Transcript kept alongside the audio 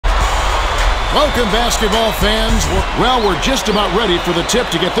Welcome, basketball fans. Well, we're just about ready for the tip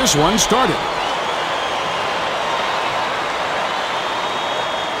to get this one started.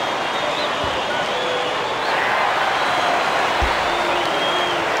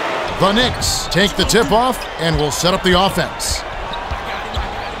 The Knicks take the tip off and will set up the offense.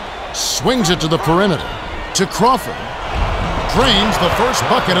 Swings it to the perimeter. To Crawford. Drains the first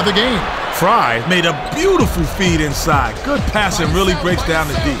bucket of the game. Fry made a beautiful feed inside. Good passing, really breaks down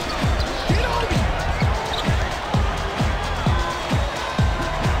the D.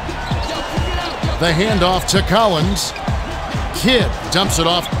 The handoff to Collins. Kidd dumps it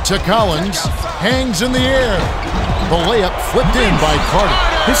off to Collins. Hangs in the air. The layup flipped in by Carter.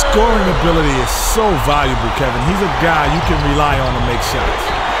 His scoring ability is so valuable, Kevin. He's a guy you can rely on to make shots.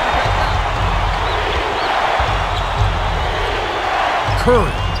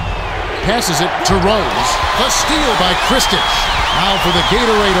 Curry passes it to Rose. The steal by Kristich. Now for the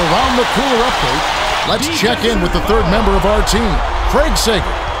Gatorade Around the Cooler update. Let's check in with the third member of our team, Craig Sager.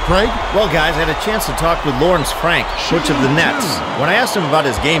 Craig? Well, guys, I had a chance to talk with Lawrence Frank, coach of the Nets. When I asked him about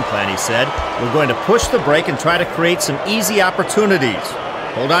his game plan, he said, "We're going to push the break and try to create some easy opportunities.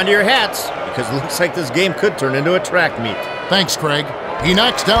 Hold on to your hats, because it looks like this game could turn into a track meet." Thanks, Craig. He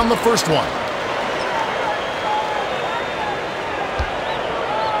knocks down the first one.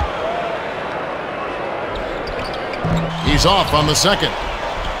 He's off on the second.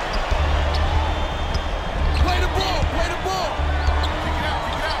 Play the ball, play the ball. Kick it out.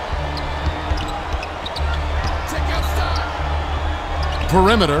 Take outside.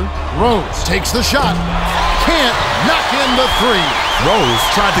 Perimeter. Rose takes the shot. Can't knock in the three. Rose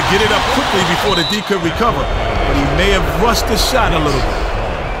tried to get it up quickly before the D could recover, but he may have rushed the shot a little bit.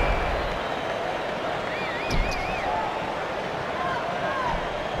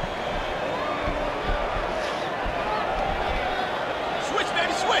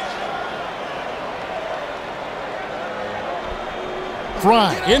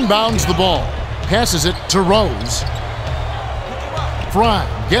 Fry inbounds the ball. Passes it to Rose. Fry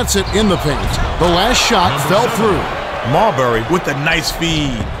gets it in the paint. The last shot fell through. Marbury with a nice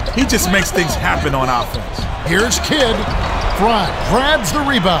feed. He just makes things happen on offense. Here's Kidd. Fry grabs the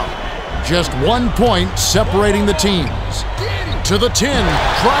rebound. Just 1 point separating the teams. To the 10.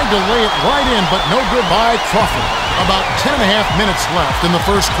 Tried to lay it right in, but no good by Crawford. About 10.5 minutes left in the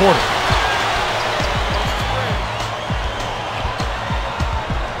first quarter.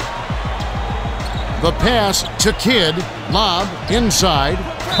 The pass to Kidd. Lob inside.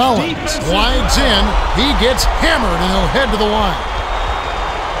 Collins slides in. He gets hammered and he'll head to the line.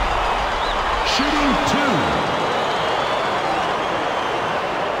 Shooting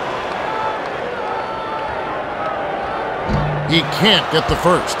 2. He can't get the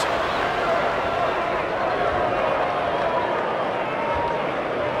first.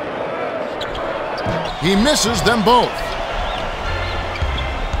 He misses them both.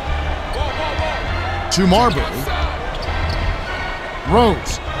 To Marbury.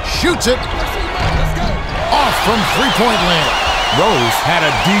 Rose shoots it. Off from three-point land. Rose had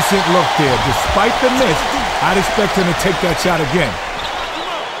a decent look there. Despite the miss, I'd expect him to take that shot again.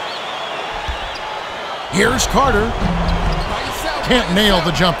 Here's Carter. Can't nail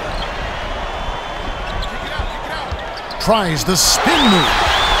the jumper. Tries the spin move.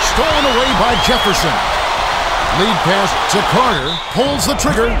 Stolen away by Jefferson. Lead pass to Carter. Pulls the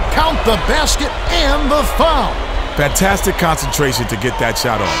trigger. Count the basket and the foul. Fantastic concentration to get that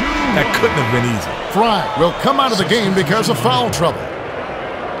shot off. That couldn't have been easy. Fry will come out of the game because of foul trouble.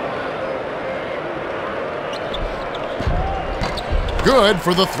 Good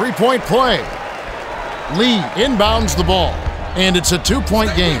for the three-point play. Lee inbounds the ball, and it's a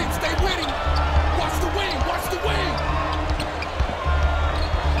two-point game. Stay winning. Watch the wing, watch the wing.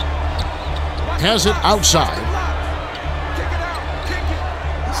 Has it outside. Kick it out, kick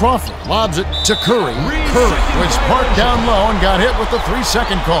it. Crawford lobs it to Curry. Curry was parked down low and got hit with the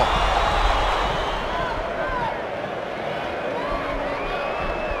 3-second call.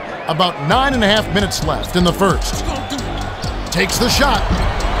 About 9.5 minutes left in the first. Takes the shot.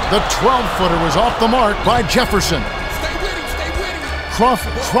 The 12-footer was off the mark by Jefferson. Stay winning, stay winning.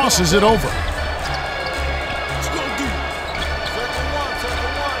 Crawford crosses it over. What you gonna do? Circle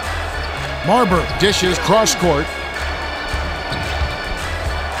one. Marbury dishes cross court.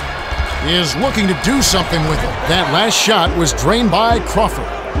 Is looking to do something with it. That last shot was drained by Crawford.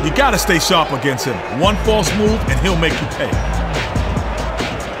 You gotta stay sharp against him. One false move and he'll make you pay.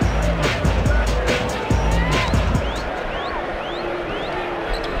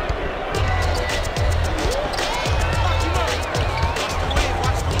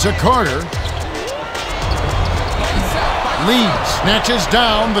 To Carter. Lee snatches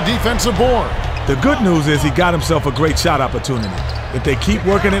down the defensive board. The good news is he got himself a great shot opportunity. If they keep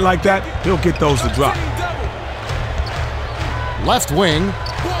working it like that, he'll get those to drop. Left wing.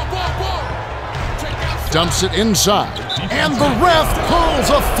 Dumps it inside. And the ref pulls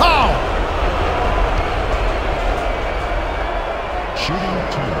a foul.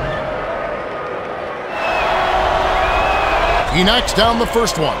 He knocks down the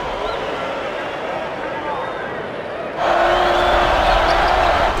first one.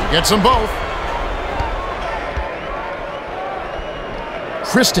 Gets them both.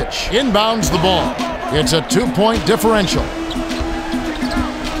 Kristich inbounds the ball. It's a 2-point differential.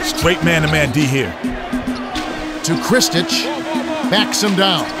 Straight man-to-man D here. To Kristich. Backs him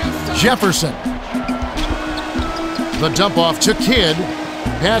down. Jefferson. The dump off to Kidd.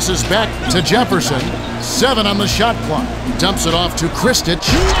 Passes back to Jefferson. 7 on the shot clock. Dumps it off to Kristich.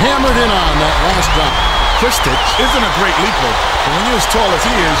 Hammered in on that last dunk. Kristich isn't a great leaper, but when you're as tall as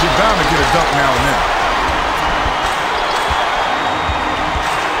he is, you're bound to get a dunk now and then.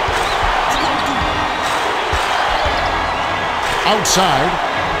 Outside.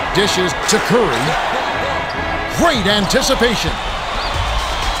 Dishes to Curry. Great anticipation.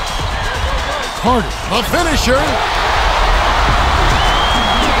 Carter, the finisher.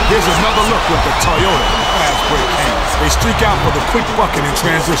 Here's another look with the Toyota fast break hands. They streak out for the quick bucket in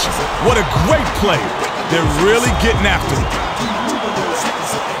transition. What a great play. They're really getting after it.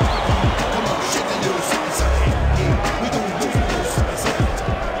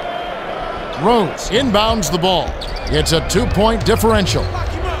 Rose inbounds the ball. It's a 2-point differential.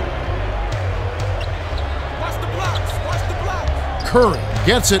 Curry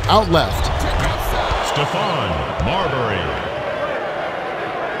gets it out left. Stephon Marbury.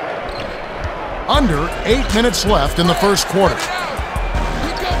 Under 8 minutes left in the first quarter.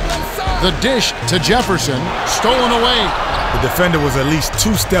 The dish to Jefferson, stolen away. The defender was at least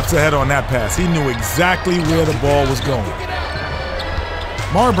 2 steps ahead on that pass. He knew exactly where the ball was going.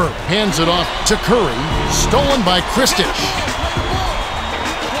 Marbury hands it off to Curry, stolen by Kristich.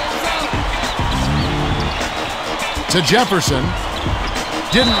 To Jefferson.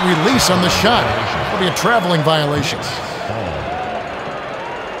 Didn't release on the shot. It'll be a traveling violation.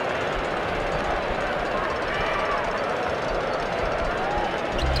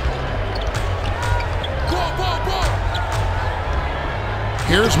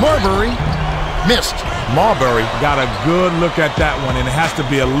 Here's Marbury. Missed. Marbury got a good look at that one and has to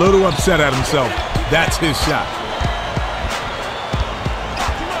be a little upset at himself. That's his shot.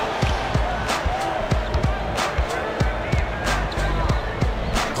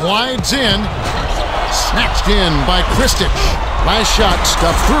 Glides in. Snatched in by Kristich. Last shot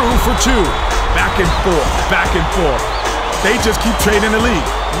stuffed through for 2. Back and forth, back and forth. They just keep trading the lead.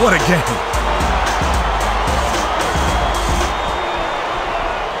 What a game.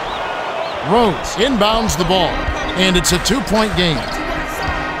 Rose inbounds the ball, and it's a 2-point game.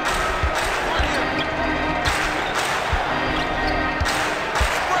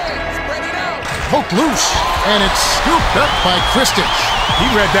 Poked loose, and it's scooped up by Kristich. He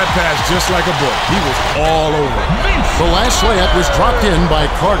read that pass just like a book. He was all over it. The last layup was dropped in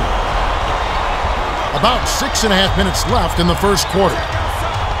by Carter. About 6.5 minutes left in the first quarter.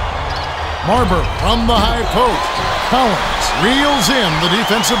 Marbury from the high post. Collins reels in the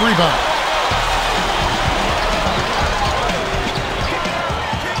defensive rebound.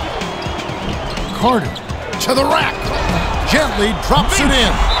 Carter to the rack. Gently drops it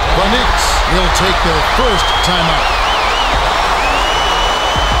in. The Knicks will take their first timeout.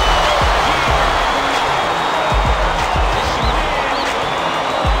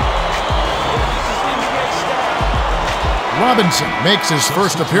 Robinson makes his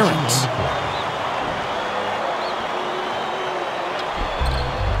first appearance.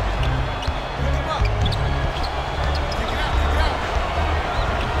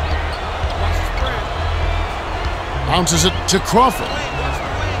 Bounces it to Crawford.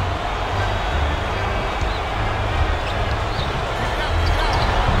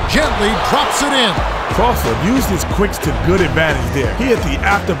 Gently drops it in. Crawford used his quicks to good advantage there. He hit the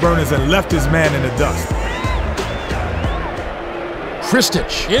afterburners and left his man in the dust.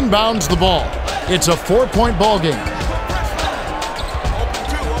 Kristich inbounds the ball. It's a 4-point ball game.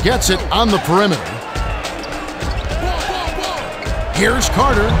 Gets it on the perimeter. Here's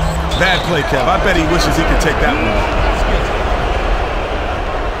Carter. Bad play, Kev. I bet he wishes he could take that one.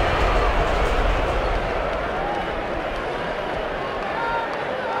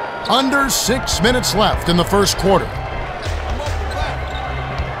 Under 6 minutes left in the first quarter.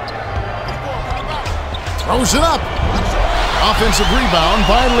 Throws it up. Offensive rebound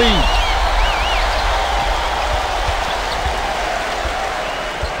by Lee.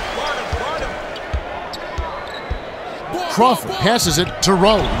 Crawford passes it to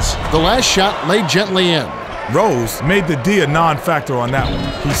Rose. The last shot laid gently in. Rose made the D a non-factor on that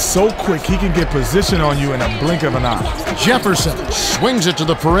one. He's so quick, he can get position on you in a blink of an eye. Jefferson swings it to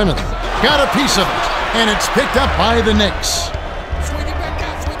the perimeter. Got a piece of it, and it's picked up by the Knicks.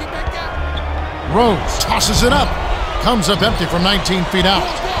 Rose tosses it up. Comes up empty from 19 feet out.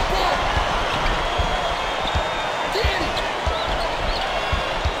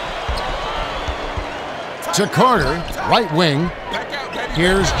 To Carter, right wing.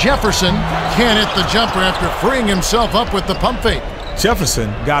 Here's Jefferson. Can't hit the jumper after freeing himself up with the pump fake.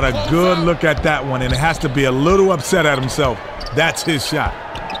 Jefferson got a good look at that one and has to be a little upset at himself. That's his shot.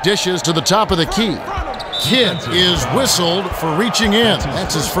 Dishes to the top of the key. Kidd is whistled for reaching in.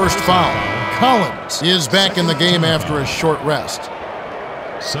 That's his first foul. Collins is back in the game after a short rest.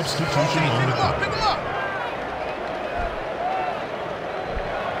 Substitution on the court.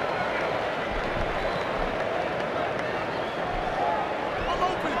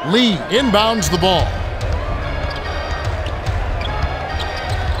 Lee inbounds the ball.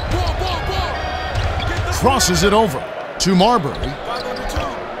 Crosses it over to Marbury.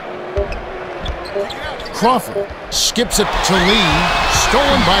 Crawford skips it to Lee.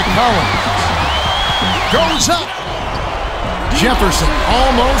 Stolen by Collins. Goes up. Jefferson,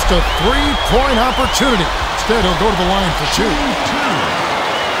 almost a three-point opportunity. Instead, he'll go to the line for two.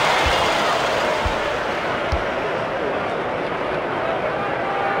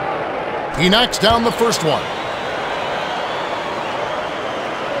 He knocks down the first one.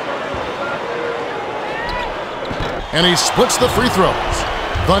 And he splits the free throws.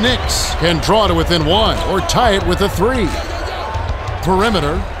 The Knicks can draw to within one or tie it with a three.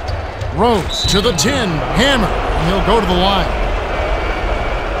 Perimeter. Rose to the 10. Hammer. And he'll go to the line.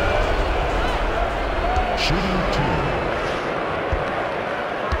 Shooting two.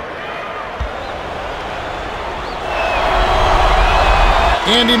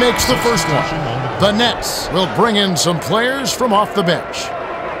 And he makes the first one. The Nets will bring in some players from off the bench.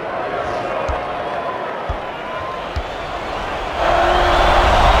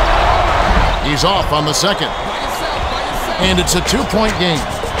 He's off on the second. And it's a two-point game.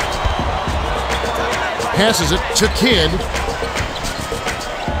 Passes it to Kidd.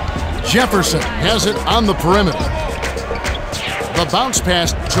 Jefferson has it on the perimeter. The bounce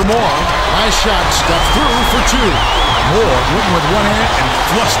pass to Moore. Nice shot, stepped through for two. Moore went with one hand and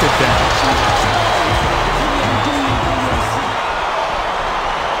flushed it down.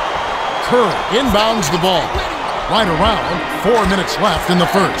 Curry inbounds the ball. Right around 4 minutes left in the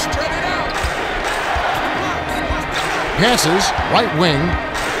first. Passes, right wing.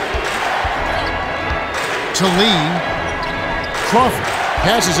 To Lee. Crawford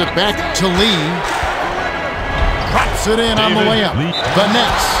passes it back to Lee. Drops it in on the layup. The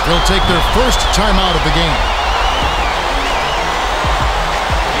Nets will take their first timeout of the game.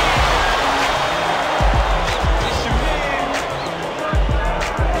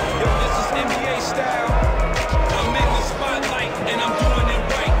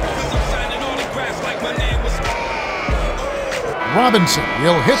 Robinson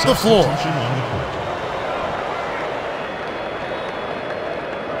will hit the floor.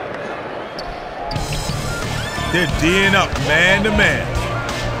 They're D'ing up man to man.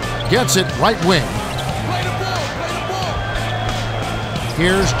 Gets it right wing.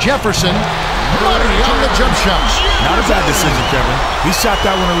 Here's Jefferson. Money on the jump shot. Not a bad decision, Kevin. He shot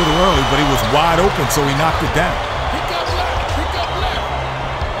that one a little early, but he was wide open, so he knocked it down.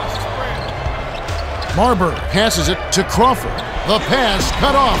 Marbury passes it to Crawford. The pass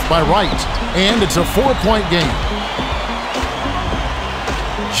cut off by Wright, and it's a 4-point game.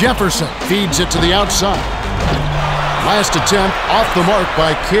 Jefferson feeds it to the outside. Last attempt off the mark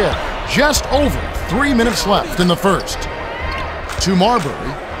by Kidd. Just over 3 minutes left in the first. To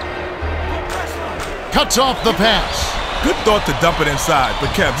Marbury. Cuts off the pass. Good thought to dump it inside, but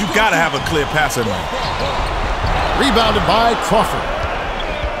Kev, you gotta have a clear passer now. Rebounded by Crawford.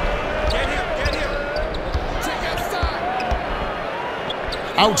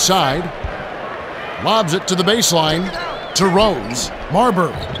 Outside, lobs it to the baseline, to Rose.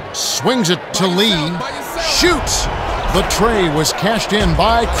 Marbury swings it to Lee, shoots. The tray was cashed in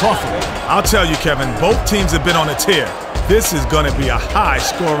by Crawford. I'll tell you, Kevin, both teams have been on a tear. This is going to be a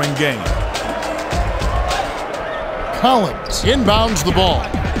high-scoring game. Collins inbounds the ball.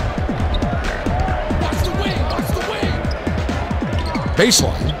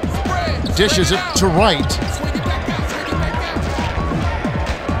 Baseline, dishes it to Wright.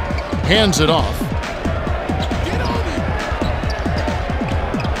 Hands it off.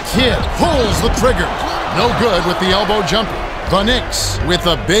 Kidd pulls the trigger. No good with the elbow jumper. The Knicks with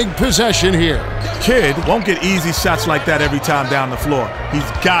a big possession here. Kid won't get easy shots like that every time down the floor. He's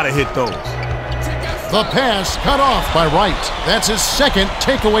got to hit those. The pass cut off by Wright. That's his second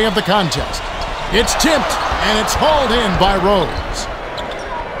takeaway of the contest. It's tipped, and it's hauled in by Rose.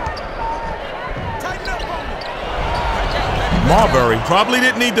 Marbury probably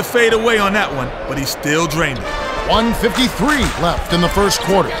didn't need to fade away on that one, but he still drained it. 1:53 left in the first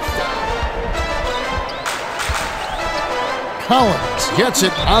quarter. Collins gets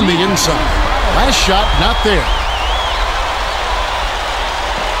it on the inside. Last shot not there.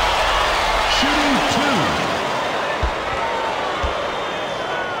 Shooting two.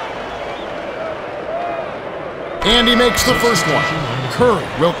 And he makes the first one. Curry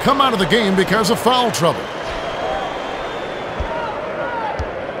will come out of the game because of foul trouble.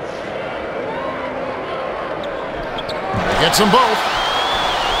 Gets them both.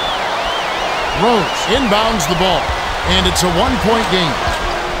 Rose inbounds the ball, and it's a one-point game.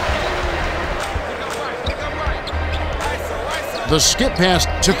 The skip pass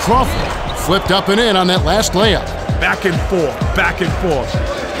to Crawford. Flipped up and in on that last layup. Back and forth, back and forth.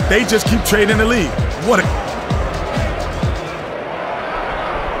 They just keep trading the lead. What a...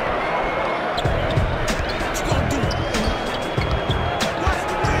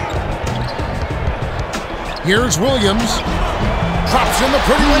 Here's Williams. Drops in the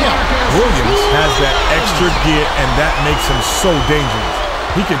pretty layup. Williams has that extra gear, and that makes him so dangerous.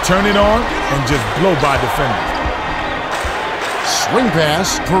 He can turn it on and just blow by defenders. Swing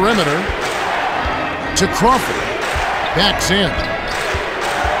pass, perimeter, to Crawford. Backs in.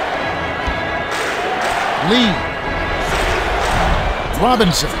 Lee.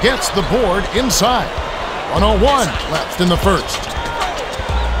 Robinson gets the board inside. 1:01 left in the first.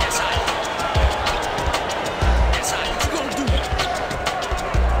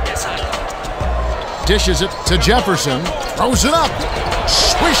 Dishes it to Jefferson. Throws it up.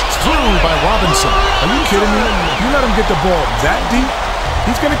 Swished through by Robinson. Are you kidding me? You let him get the ball that deep,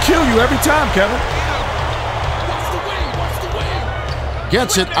 he's going to kill you every time, Kevin.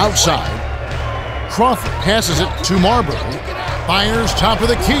 Gets it outside. Crawford passes it to Marbury. Fires top of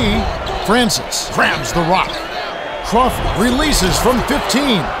the key. Francis grabs the rock. Crawford releases from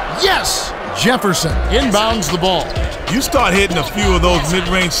 15. Yes! Jefferson inbounds the ball. You start hitting a few of those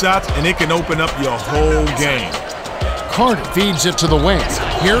mid-range shots, and it can open up your whole game. Carter feeds it to the wing.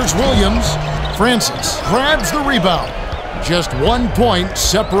 Here's Williams. Francis grabs the rebound. Just 1 point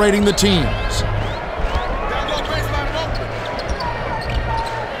separating the teams.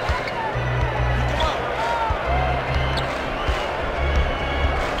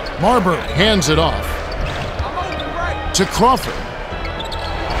 Marbury hands it off to Crawford.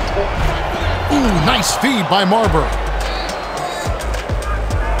 Ooh, nice feed by Marbury.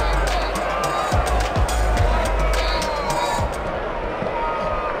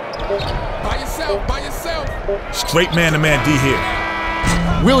 By yourself. Straight man-to-man D here.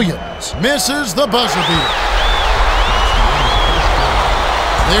 Williams misses the buzzer beater.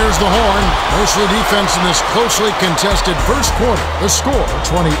 There's the horn. Mostly defense in this closely contested first quarter. The score,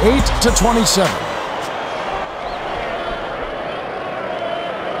 28-27.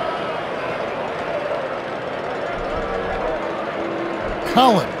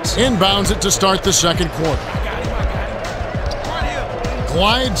 Collins inbounds it to start the second quarter.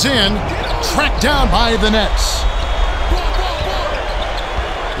 Glides in, tracked down by the Nets.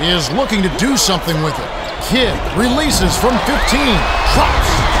 He is looking to do something with it. Kidd releases from 15,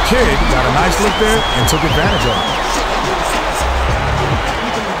 drops. Kidd got a nice look there and took advantage of it.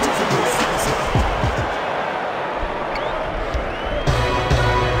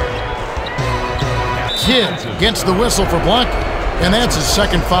 Kidd gets the whistle for blocking, and that's his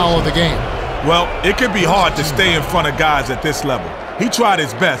second foul of the game. Well, it can be hard to stay in front of guys at this level. He tried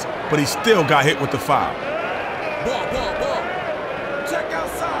his best, but he still got hit with the foul. Ball. Check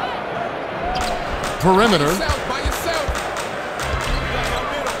outside. Perimeter. By yourself.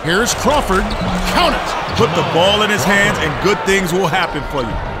 Here's Crawford. Count it. Put the ball in his hands and good things will happen for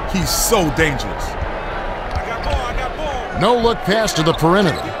you. He's so dangerous. I got ball. No look pass to the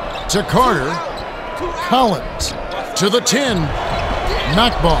perimeter. To Carter. Collins. To the 10.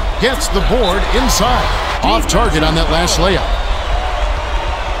 Knockball gets the board inside. Off target on that last layup.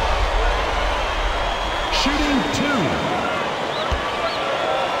 Shooting two.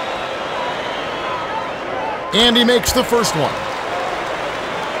 And he makes the first one.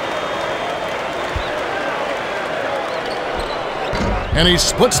 And he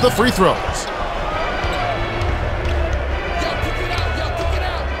splits the free throws. Yo, kick it out.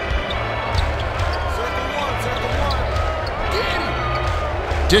 Circle one. Get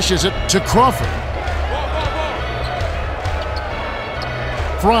him. Dishes it to Crawford. Ball.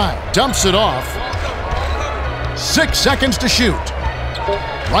 Fry dumps it off. 6 seconds to shoot.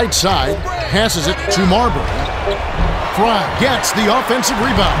 Right side, passes it to Marbury. Fry gets the offensive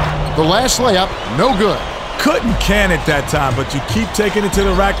rebound. The last layup, no good. Couldn't can it that time, but you keep taking it to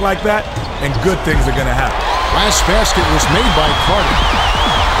the rack like that, and good things are going to happen. Last basket was made by Carter.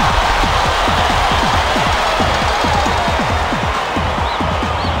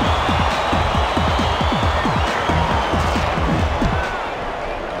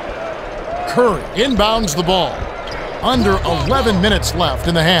 Curry inbounds the ball. Under 11 minutes left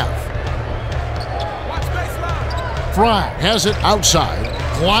in the half. Fry has it outside.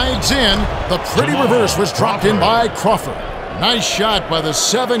 Glides in. The pretty reverse was dropped in by Crawford. Nice shot by the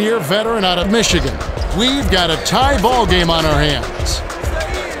 7-year veteran out of Michigan. We've got a tie ball game on our hands.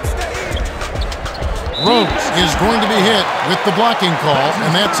 Rose is going to be hit with the blocking call,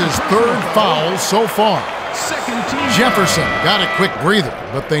 and that's his 3rd foul so far. Jefferson got a quick breather,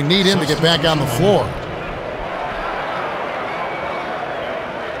 but they need him to get back on the floor.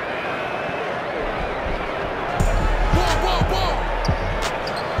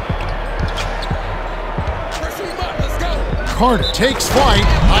 Carter takes flight,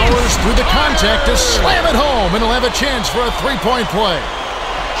 powers through the contact to slam it home, and he'll have a chance for a 3-point play.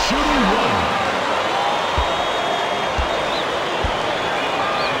 Shooting one.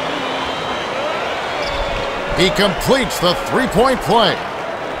 He completes the 3-point play.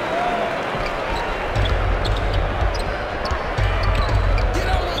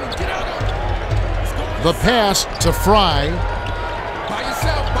 The pass to Fry. By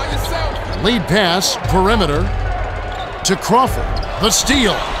yourself. Lead pass, perimeter, to Crawford. The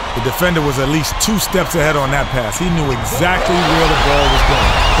steal. The defender was at least 2 steps ahead on that pass. He knew exactly where the ball was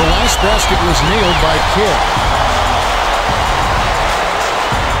going. The last basket was nailed by Kidd.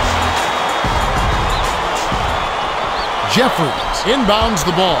 Jeffries inbounds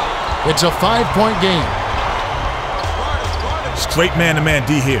the ball. It's a 5-point game. Straight man-to-man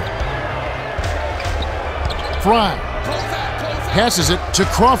D here. Fry passes it to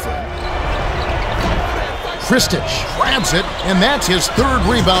Crawford. Kristich grabs it, and that's his 3rd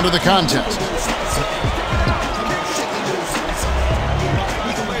rebound of the contest.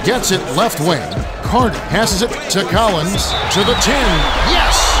 Gets it left wing. Carter passes it to Collins. To the 10.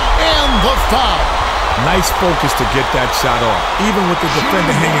 Yes! And the foul. Nice focus to get that shot off, even with the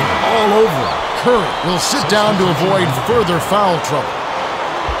defender hanging all over him. Curry will sit down to avoid further foul trouble.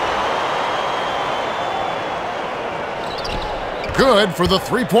 Good for the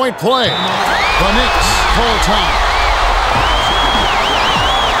 3-point play. The Knicks call time.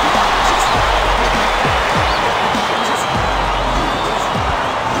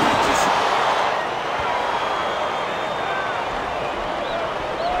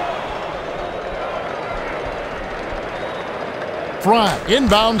 Fry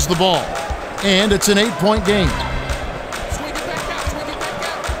inbounds the ball, and it's an 8-point game.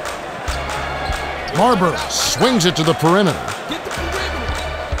 Marbury swings it to the perimeter.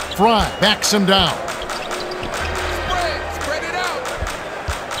 Fry backs him down. Spread it out.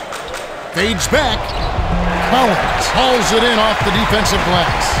 Fades back. Collins hauls it in off the defensive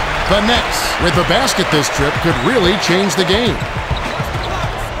glass. The Knicks, with the basket this trip, could really change the game.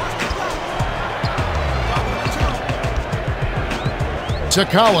 To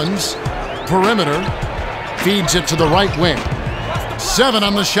Collins, perimeter, feeds it to the right wing. 7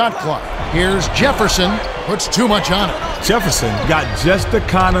 on the shot clock. Here's Jefferson, puts too much on it. Jefferson got just the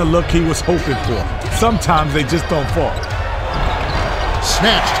kind of look he was hoping for. Sometimes they just don't fall.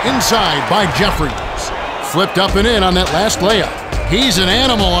 Snatched inside by Jeffries. Flipped up and in on that last layup. He's an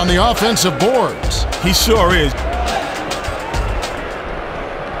animal on the offensive boards. He sure is.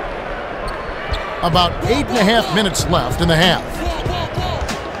 About 8.5 minutes left in the half.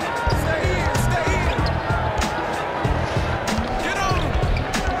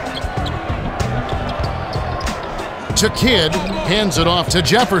 To Kidd, hands it off to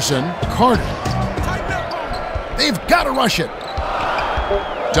Jefferson. Carter. They've got to rush it.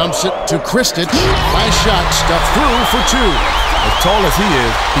 Dumps it to Kristich. Last shot stuffed through for 2. As tall as he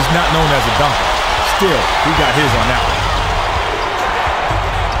is, he's not known as a dunker. Still, he got his on that one.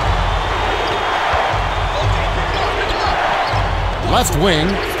 Left wing,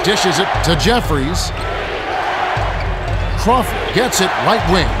 dishes it to Jeffries. Crawford gets it right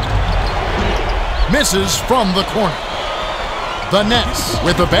wing. Misses from the corner. The Nets,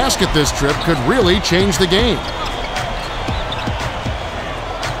 with the basket this trip, could really change the game.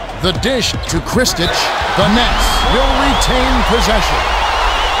 The dish to Kristich. The Nets will retain possession.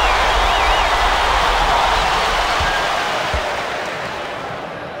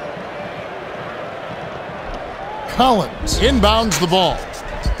 Collins inbounds the ball.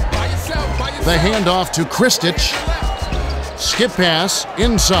 By yourself. The handoff to Kristic. Skip pass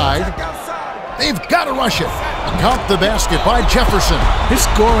inside. They've got to rush it. Count the basket by Jefferson. His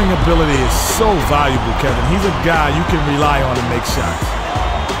scoring ability is so valuable, Kevin. He's a guy you can rely on to make shots.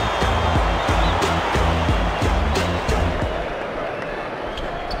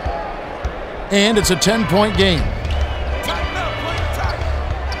 And it's a 10-point game.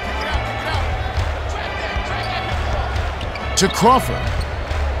 To Crawford.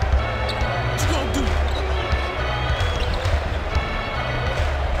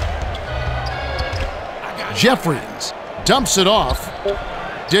 Jeffries dumps it off.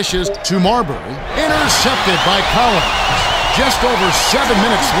 Dishes to Marbury. Intercepted by Collins. Just over 7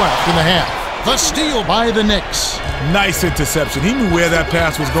 minutes left in the half. The steal by the Knicks. Nice interception. He knew where that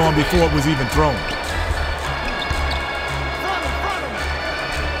pass was going before it was even thrown.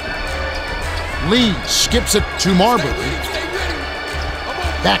 Lee skips it to Marbury.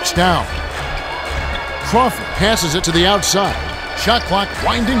 Backs down. Crawford passes it to the outside. Shot clock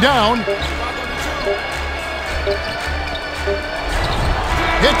winding down.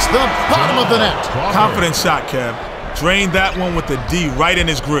 Hits the bottom of the net. Confident shot, Kev. Drained that one with the D right in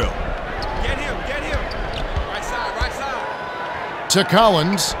his grill. Get him. Right side. To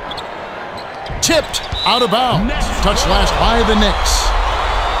Collins. Tipped out of bounds. Touch last by the Knicks.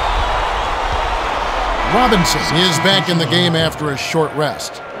 Robinson is back in the game after a short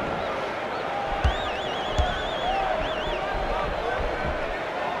rest.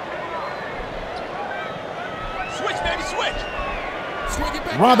 Switch, baby, switch. Swing it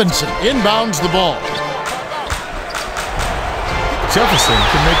back. Robinson inbounds the ball. Jefferson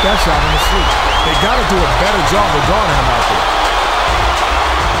can make that shot in his sleep. They got to do a better job of guarding him out there.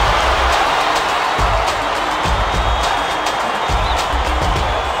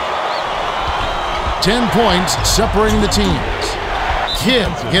 10 points separating the teams. Kidd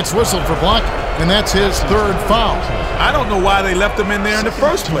gets whistled for blocking, and that's his third foul. I don't know why they left him in there in the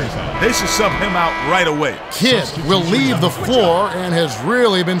first place. They should sub him out right away. Kidd will leave the floor and has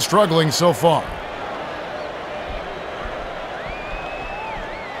really been struggling so far.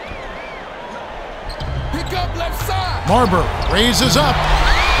 Pick up left side. Marbury raises up,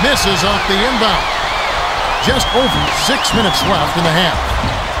 misses off the inbound. Just over 6 minutes left in the half.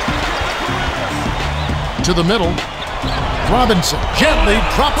 To the middle. Robinson gently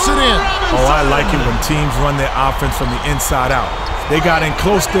drops it in. Oh, I like it when teams run their offense from the inside out. They got in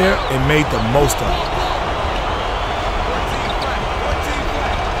close there and made the most of it.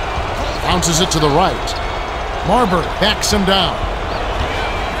 Bounces it to the right. Marbury backs him down.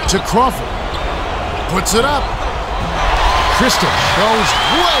 To Crawford. Puts it up. Kristic goes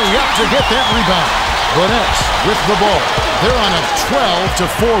way up to get that rebound. The Nets with the ball. They're on a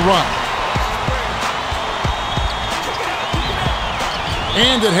 12-4 run.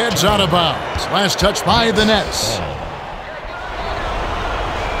 And it heads out of bounds. Last touch by the Nets.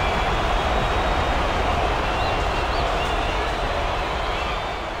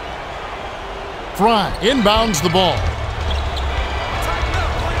 Fry inbounds the ball.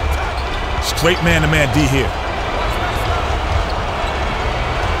 Straight man-to-man D here.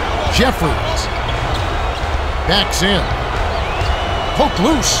 Jeffries backs in. Poke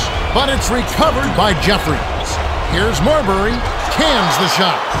loose, but it's recovered by Jeffries. Here's Marbury. Cans the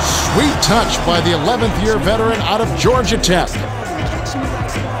shot. Sweet touch by the 11th-year veteran out of Georgia Tech.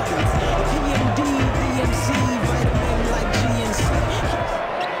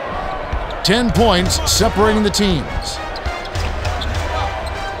 10 points separating the teams.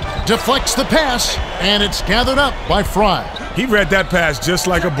 Deflects the pass, and it's gathered up by Fry. He read that pass just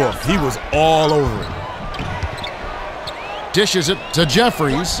like a book. He was all over it. Dishes it to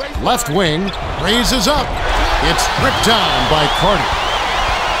Jeffries. Left wing. Raises up. It's ripped down by Carter.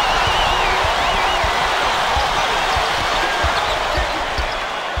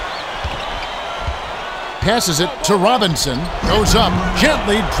 Passes it to Robinson. Goes up.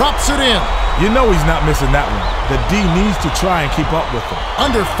 Gently drops it in. You know he's not missing that one. The D needs to try and keep up with him.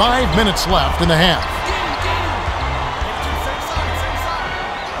 Under 5 minutes left in the half.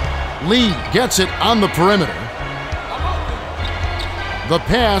 Lee gets it on the perimeter. The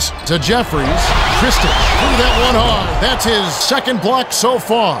pass to Jeffries. Kristic threw that one hard. That's his second block so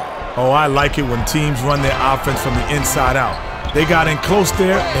far. Oh, I like it when teams run their offense from the inside out. They got in close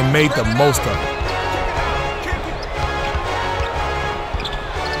there and made the most of it.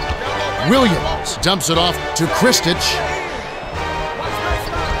 Williams dumps it off to Kristic.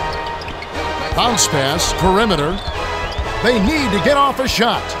 Bounce pass, perimeter. They need to get off a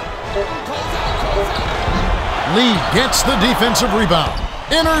shot. Lee gets the defensive rebound.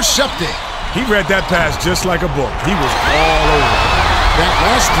 Intercepted. He read that pass just like a book. He was all over it. That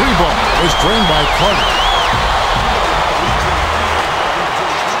last three ball was drained by Carter.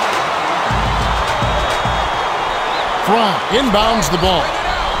 Fry inbounds the ball.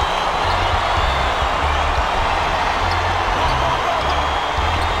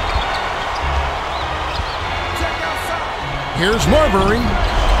 Here's Marbury.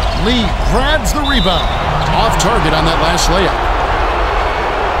 Lee grabs the rebound. Off target on that last layup.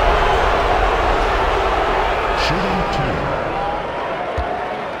 Shooting 2.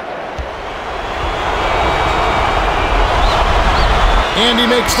 And he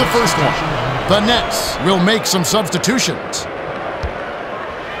makes the first one. The Nets will make some substitutions.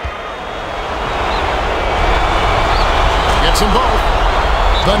 Gets them both.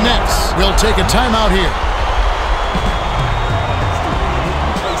 The Nets will take a timeout here.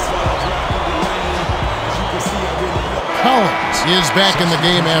 Collins is back in the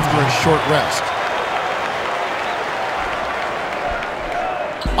game after a short rest.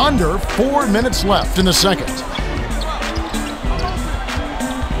 Under 4 minutes left in the second.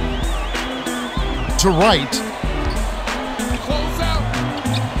 To right.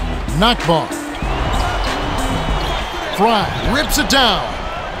 Knockball. Fry rips it down.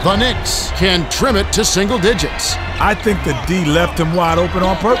 The Knicks can trim it to single digits. I think the D left him wide open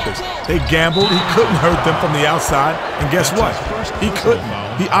on purpose. They gambled. He couldn't hurt them from the outside. And guess what? He couldn't.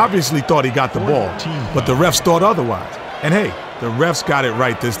 He obviously thought he got the ball, but the refs thought otherwise. And hey, the refs got it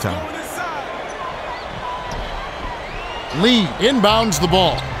right this time. Lee inbounds the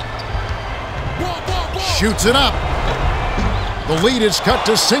ball. Shoots it up. The lead is cut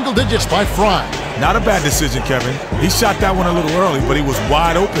to single digits by Fry. Not a bad decision, Kevin. He shot that one a little early, but he was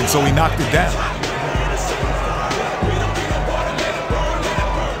wide open, so he knocked it down.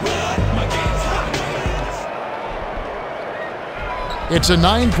 It's a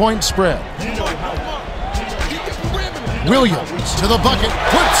 9-point spread. Williams to the bucket,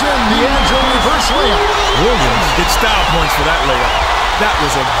 puts in the agile reverse layup. Williams gets style points for that layup. That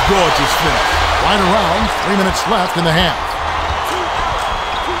was a gorgeous finish. Right around 3 minutes left in the half.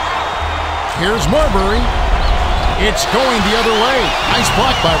 Here's Marbury. It's going the other way. Nice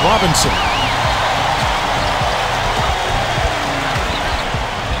block by Robinson.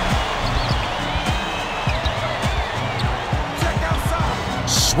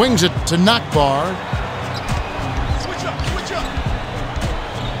 Swings it to Knockbar.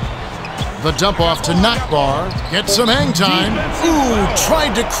 The dump off to Knockbar. Gets some hang time. Ooh,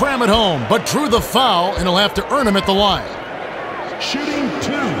 tried to cram it home, but drew the foul, and he'll have to earn him at the line. Shooting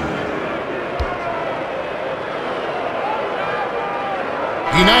 2.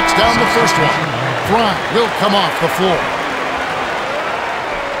 He knocks down the first one. Fry will come off the floor.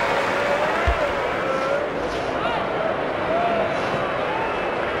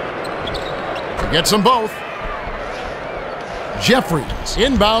 Gets them both. Jeffries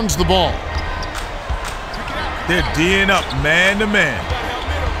inbounds the ball. They're D'ing up man to man.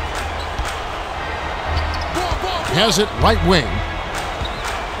 Has it right wing.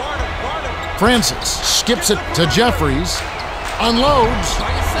 Francis skips it to Jeffries. Unloads.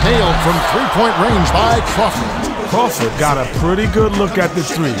 Nailed from three-point range by Crawford. Crawford got a pretty good look at the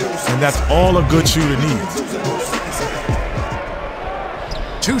three, and that's all a good shooter needs.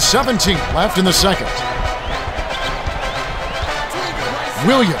 2:17 left in the second.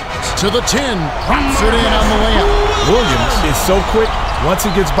 Williams to the 10. Drops it in on the layup. Williams is so quick, once he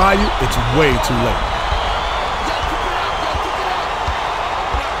gets by you, it's way too late.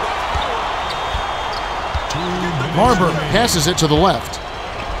 Barber passes it to the left.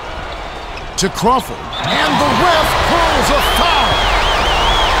 To Crawford. And the ref calls a foul.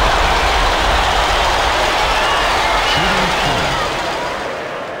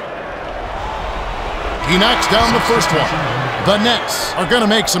 He knocks down the first one. The Nets are going to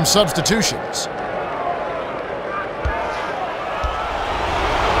make some substitutions.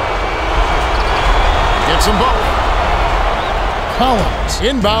 Gets them both. Collins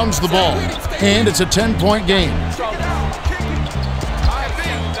inbounds the ball, and it's a 10-point game.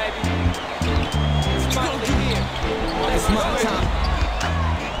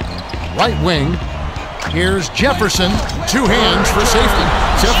 Right wing. Here's Jefferson. Two hands for safety.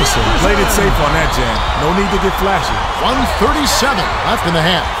 Jefferson played it safe on that jam. No need to get flashy. 1:37 left in the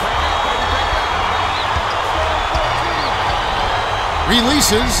half.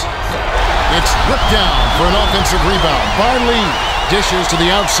 Releases. It's whipped down for an offensive rebound by Lee. Dishes to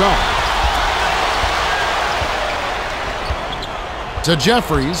the outside. To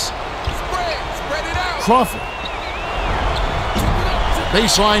Jeffries. Crawford.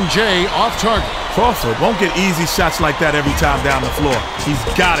 Baseline J off target. Crawford won't get easy shots like that every time down the floor. He's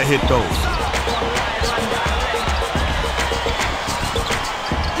got to hit those.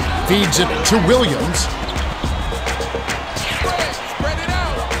 Feeds it to Williams. Spread it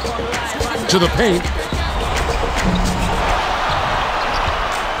out. To the paint.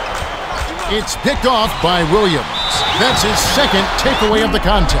 It's picked off by Williams. That's his second takeaway of the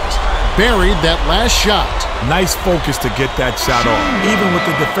contest. Buried that last shot. Nice focus to get that shot off, even with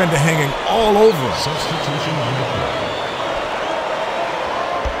the defender hanging all over him. Substitution on the play.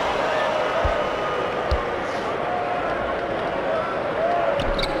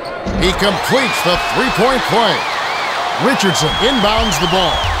 He completes the three-point play. Richardson inbounds the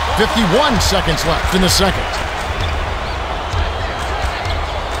ball. 51 seconds left in the second.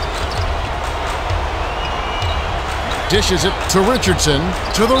 Dishes it to Richardson,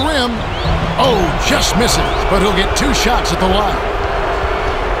 to the rim. Oh, just misses, but he'll get 2 shots at the line.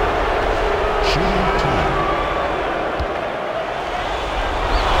 Shooting 2.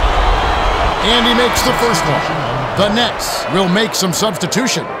 And he makes the first one. The Nets will make some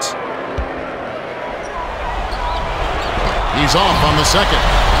substitutions. He's off on the second.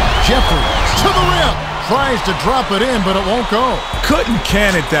 Jeffries to the rim. Tries to drop it in, but it won't go. Couldn't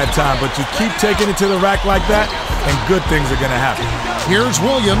can it that time, but you keep taking it to the rack like that, and good things are going to happen. Here's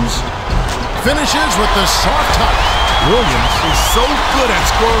Williams. Finishes with the soft touch. Williams is so good at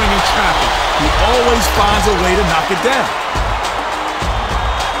scoring in traffic. He always finds a way to knock it down.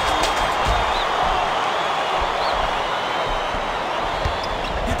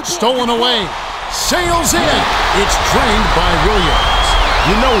 Stolen away. Sails in. It's drained by Williams.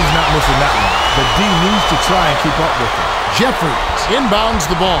 You know he's not missing that one, but D needs to try and keep up with him. Jeffries inbounds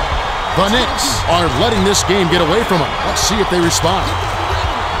the ball. The Knicks are letting this game get away from them. Let's see if they respond.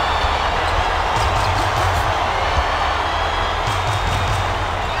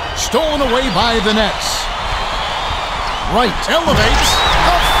 Stolen away by the Nets. Wright elevates.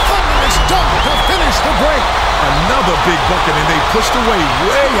 A thunderous dunk to finish the break. Another big bucket, and they pushed away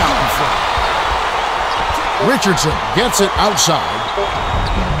way out in front. Richardson gets it outside.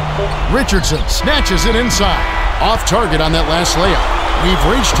 Richardson snatches it inside. Off target on that last layup. We've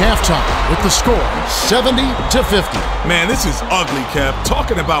reached halftime with the score 70-50. Man, this is ugly, Kev.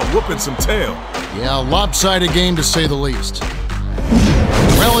 Talking about whooping some tail. Yeah, lopsided game to say the least.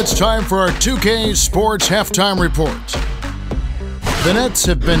 Well, it's time for our 2K Sports Halftime Report. The Nets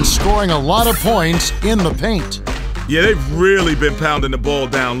have been scoring a lot of points in the paint. Yeah, they've really been pounding the ball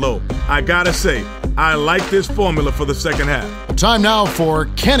down low. I gotta say, I like this formula for the second half. Time now for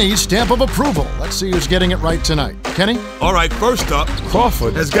Kenny's stamp of approval. Let's see who's getting it right tonight. Kenny? All right, first up,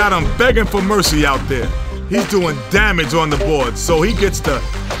 Crawford has got him begging for mercy out there. He's doing damage on the board, so he gets the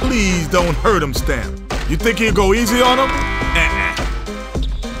please don't hurt him stamp. You think he'll go easy on him?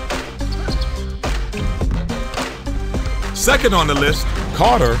 Second on the list,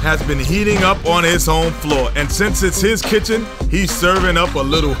 Carter has been heating up on his home floor, and since it's his kitchen, he's serving up a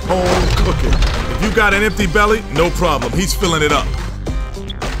little home cooking. If you got an empty belly, no problem, he's filling it up.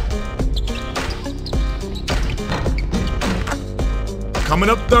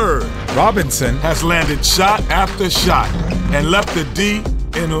 Coming up third, Robinson has landed shot after shot and left the D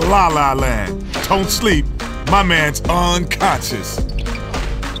in la-la land. Don't sleep, my man's unconscious.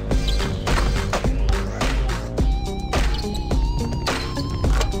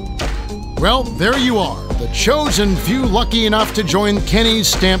 Well, there you are, the chosen few lucky enough to join Kenny's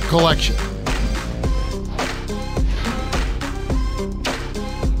stamp collection.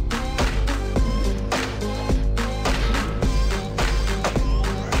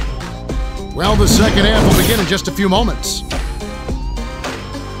 Well, the second half will begin in just a few moments.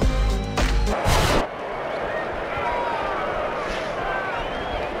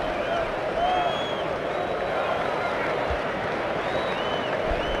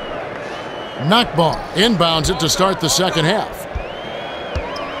 Knockball inbounds it to start the second half.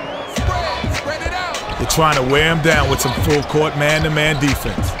 Spread it out. They're trying to wear him down with some full court man-to-man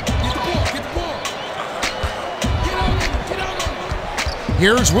defense. Get the ball. Get out.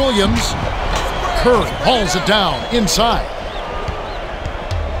 Here's Williams. Curry hauls it down inside.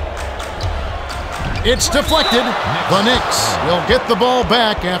 It's deflected. The Knicks will get the ball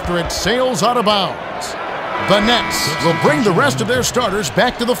back after it sails out of bounds. The Nets will bring the rest of their starters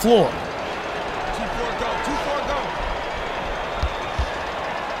back to the floor.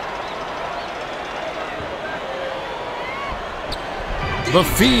 The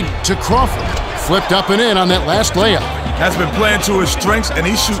feed to Crawford. Flipped up and in on that last layup. Has been playing to his strengths, and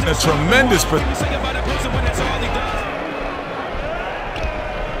he's shooting a tremendous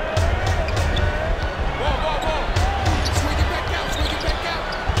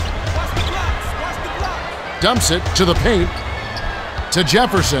dumps it to the paint. To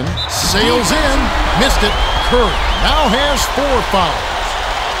Jefferson. Sails in. Missed it. Curry now has 4 fouls.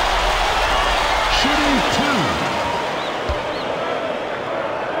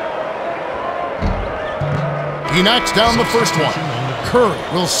 He knocks down the first one. Curry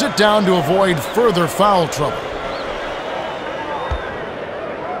will sit down to avoid further foul trouble.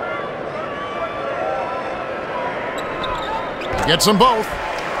 Gets them both.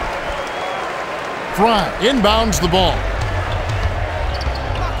 Fry inbounds the ball.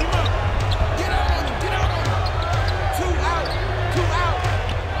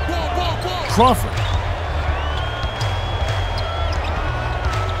 Crawford.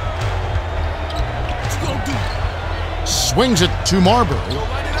 Swings it to Marbury.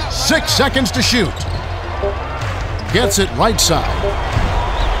 6 seconds to shoot. Gets it right side.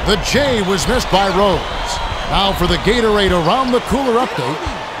 The J was missed by Rose. Now for the Gatorade Around the Cooler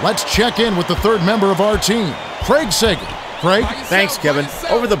update, let's check in with the third member of our team, Craig Sagan. Craig? Thanks, Kevin.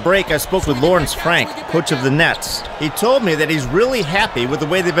 Over the break, I spoke with Lawrence Frank, coach of the Nets. He told me that he's really happy with the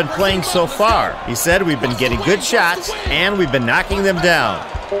way they've been playing so far. He said we've been getting good shots, and we've been knocking them down.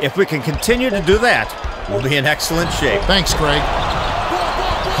 If we can continue to do that, we'll be in excellent shape. Thanks, Craig.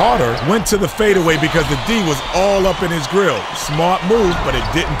 Carter went to the fadeaway because the D was all up in his grill. Smart move, but it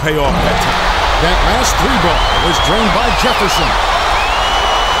didn't pay off that time. That last three ball was drained by Jefferson.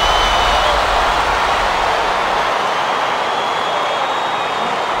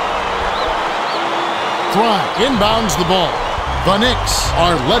 Fry inbounds the ball. The Knicks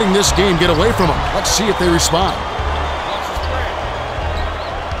are letting this game get away from them. Let's see if they respond.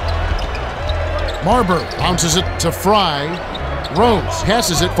 Marbury bounces it to Fry. Rose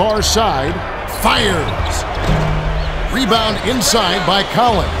passes it far side. Fires. Rebound inside by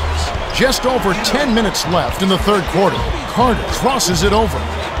Collins. Just over 10 minutes left in the third quarter. Carter crosses it over.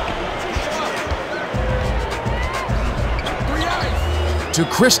 To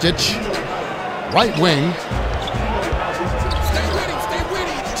Kristich. Right wing.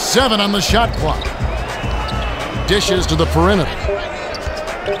 7 on the shot clock. Dishes to the perimeter.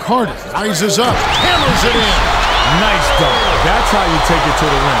 Carter rises up. Hammers it in. Nice dunk. That's how you take it to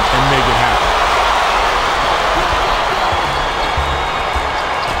the rim and make it happen.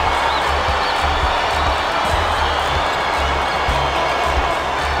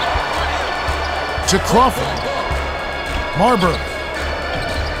 To Crawford. Marbury.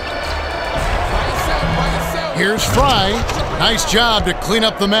 Here's Fry. Nice job to clean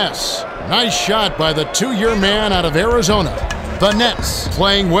up the mess. Nice shot by the 2-year man out of Arizona. The Nets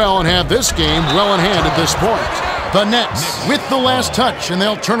playing well and have this game well in hand at this point. The Nets with the last touch, and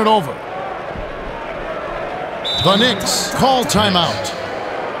they'll turn it over. The Knicks call timeout.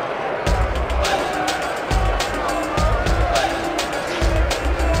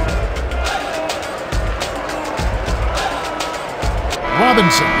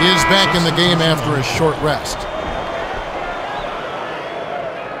 Robinson is back in the game after a short rest.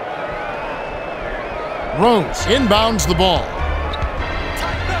 Rose inbounds the ball.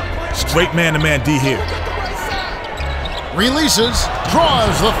 Straight man-to-man D here. Releases,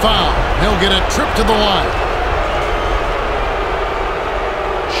 draws the foul. He'll get a trip to the line.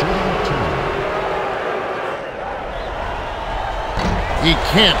 He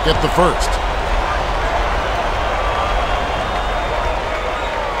can't get the first.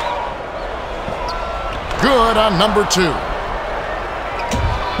 Good on number 2.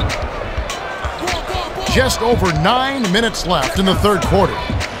 Just over 9 minutes left in the third quarter.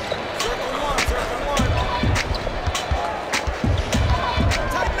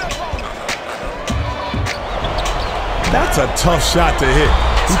 That's a tough shot to hit.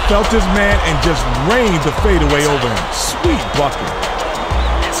 He felt his man and just rained the fadeaway over him. Sweet bucket.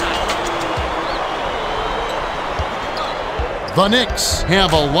 The Knicks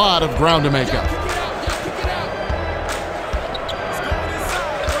have a lot of ground to make up.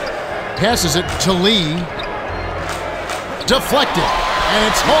 Passes it to Lee. Deflected. And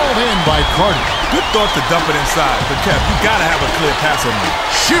it's hauled in by Carter. Good thought to dump it inside, but Kev, you gotta have a clear pass on me.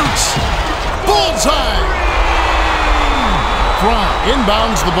 Shoots. Bullseye. Fry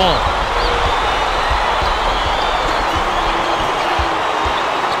inbounds the ball.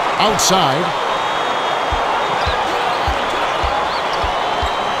 Outside.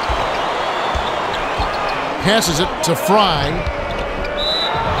 Passes it to Fry.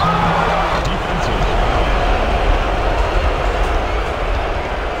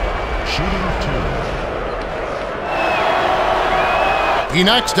 He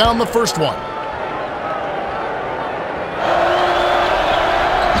knocks down the first one.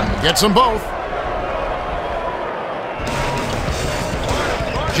 Gets them both.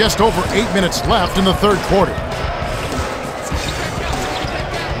 Just over 8 minutes left in the third quarter.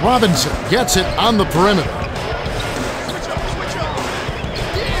 Robinson gets it on the perimeter.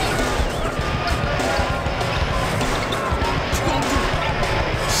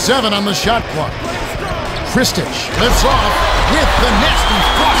 Seven on the shot clock. Kristich lifts off with the nasty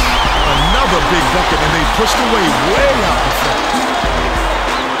flush. Another big bucket, and they pushed away way out in front.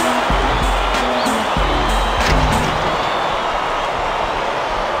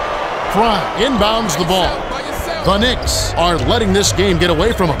 Fry inbounds the ball. The Knicks are letting this game get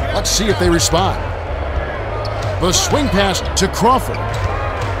away from them. Let's see if they respond. The swing pass to Crawford.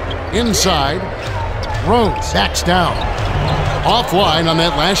 Inside. Rose backs down. Offline on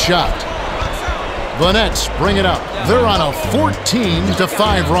that last shot. The Nets bring it up. They're on a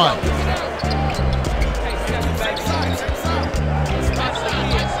 14-5 run.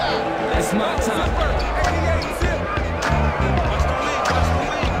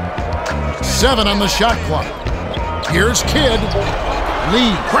 Seven on the shot clock. Here's Kidd.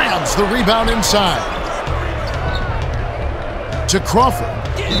 Lee grabs the rebound inside. To Crawford.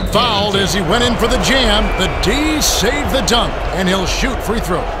 Fouled as he went in for the jam. The D saved the dunk, and he'll shoot free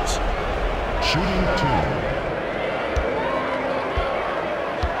throws. Shooting 2.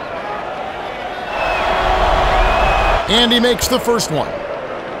 And he makes the first one.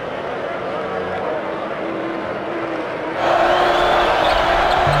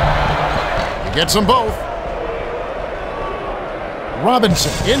 He gets them both.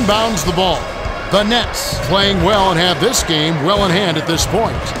 Robinson inbounds the ball. The Nets playing well and have this game well in hand at this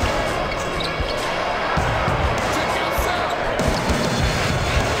point.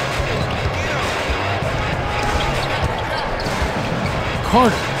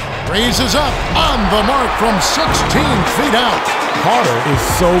 Carter raises up on the mark from 16 feet out. Carter is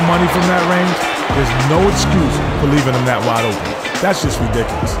so money from that range, there's no excuse for leaving him that wide open. That's just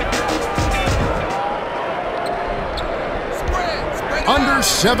ridiculous. Under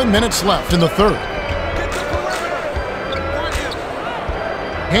 7 minutes left in the third.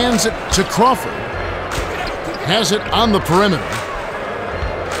 Hands it to Crawford. Has it on the perimeter.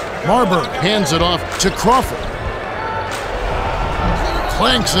 Marburg hands it off to Crawford.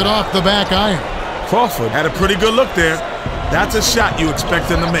 Clanks it off the back iron. Crawford had a pretty good look there. That's a shot you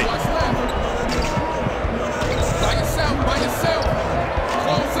expect him to make.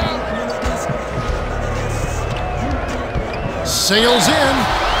 Sails in.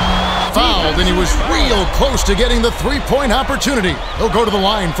 Fouled, and he was real close to getting the three-point opportunity. He'll go to the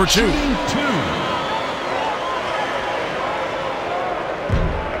line for two.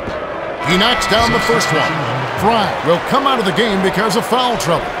 He knocks down the first one. Fry will come out of the game because of foul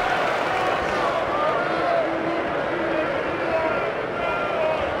trouble.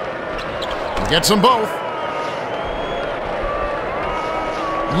 Gets them both.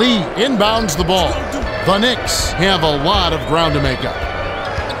 Lee inbounds the ball. The Knicks have a lot of ground to make up.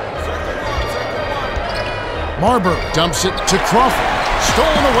 Marburg dumps it to Crawford.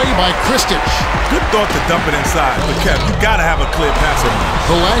 Stolen away by Kristich. Good thought to dump it inside, but Kev, you gotta have a clear pass on him.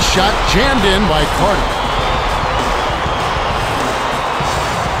 The last shot jammed in by Carter.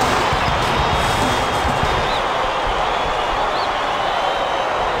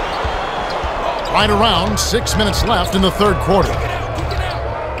 Right around 6 minutes left in the third quarter.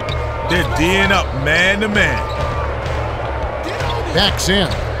 They're D'ing up man to man. Backs in.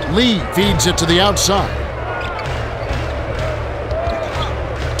 Lee feeds it to the outside.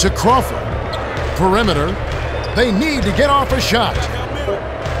 To Crawford. Perimeter. They need to get off a shot.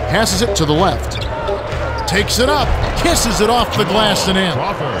 Passes it to the left. Takes it up. Kisses it off the glass and in.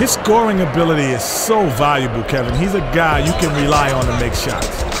 His scoring ability is so valuable, Kevin. He's a guy you can rely on to make shots.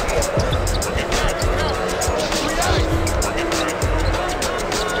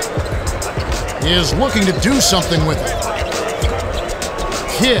 He is looking to do something with it.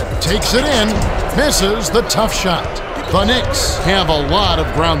 Kidd takes it in. Misses the tough shot. The Knicks have a lot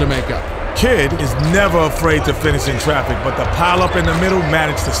of ground to make up. Kidd is never afraid to finish in traffic, but the pile-up in the middle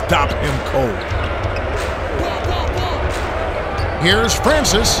managed to stop him cold. Here's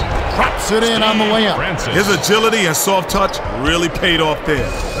Francis. Drops it in on the layup. His agility and soft touch really paid off there.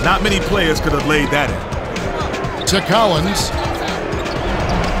 Not many players could have laid that in. To Collins.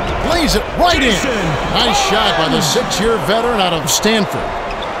 Lays it right in. Nice shot by the 6-year veteran out of Stanford.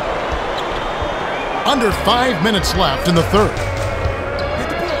 Under 5 minutes left in the third.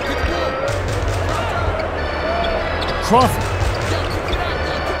 Crawford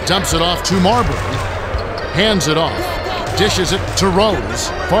dumps it off to Marbury. Hands it off. Dishes it to Rose.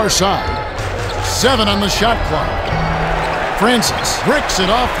 Far side. 7 on the shot clock. Francis bricks it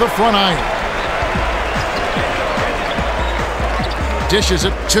off the front iron. Dishes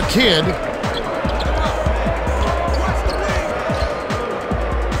it to Kidd.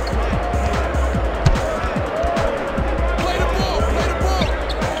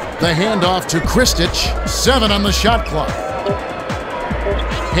 The handoff to Kristich. 7 on the shot clock.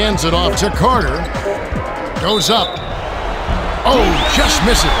 Hands it off to Carter. Goes up. Oh, just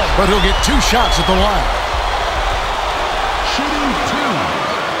misses, but he'll get 2 shots at the line. Shooting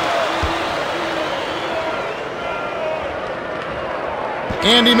 2.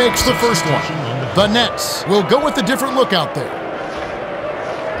 And he makes the first one. The Nets will go with a different look out there.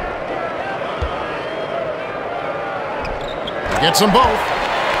 Gets them both.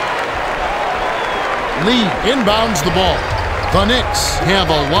 Lee inbounds the ball. The Knicks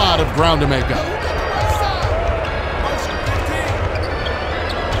have a lot of ground to make up.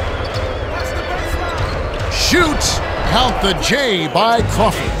 Shoots. Count the J by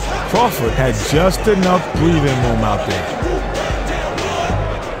Crawford. Crawford had just enough breathing room out there.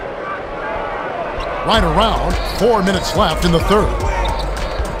 Right around 4 minutes left in the third.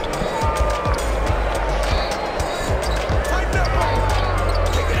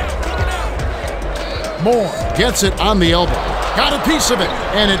 Moore gets it on the elbow. Got a piece of it,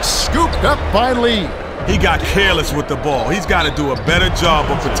 and it's scooped up by Lee. He got careless with the ball. He's got to do a better job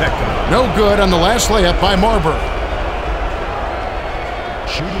of protecting it. No good on the last layup by Marbury.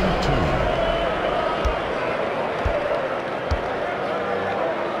 Shooting 2.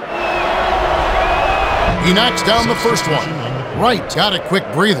 He knocks down the first one. Wright got a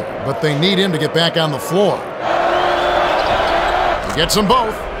quick breather, but they need him to get back on the floor. He gets them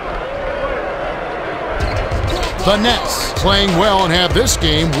both. The Nets playing well and have this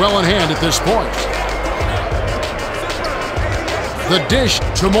game well in hand at this point. The dish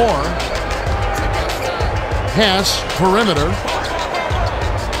to Moore. Pass, perimeter.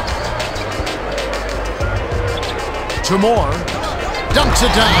 To Moore. Dunks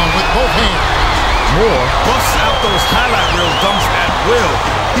it down with both hands. Moore busts out those highlight reel dunks at will.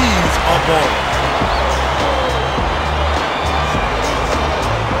 He's a baller.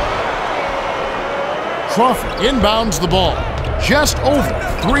 Crawford inbounds the ball. Just over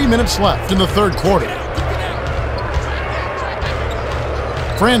 3 minutes left in the third quarter.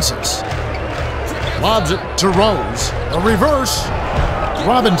 Francis lobs it to Rose. A reverse.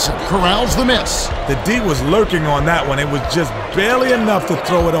 Robinson corrals the miss. The D was lurking on that one. It was just barely enough to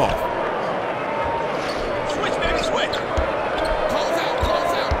throw it off. Switch, baby, switch. Close out,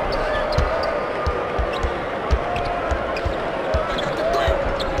 close out. I got the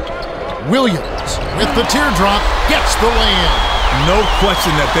 3. Williams with the teardrop gets the lay-in. No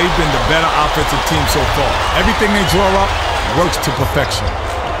question that they've been the better offensive team so far. Everything they draw up works to perfection.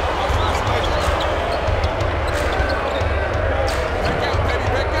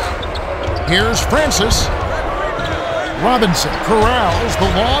 Here's Francis. Robinson corrals the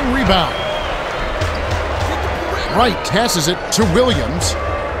long rebound. Wright passes it to Williams.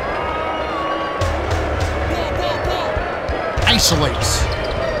 Isolates.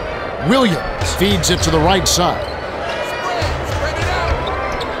 Williams feeds it to the right side.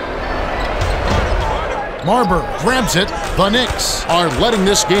 Marbury grabs it. The Knicks are letting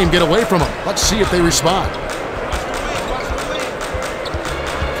this game get away from them. Let's see if they respond.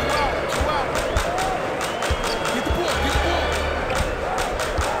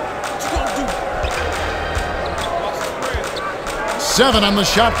 Seven on the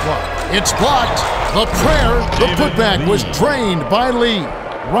shot clock. It's blocked. The prayer, the putback was drained by Lee.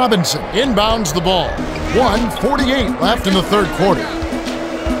 Robinson inbounds the ball. 1:48 left in the third quarter.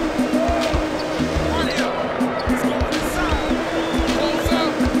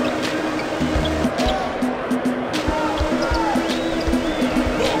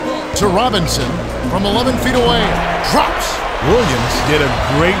 To Robinson from 11 feet away. Drops. Williams did a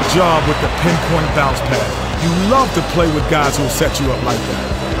great job with the pinpoint bounce pass. You love to play with guys who will set you up like that.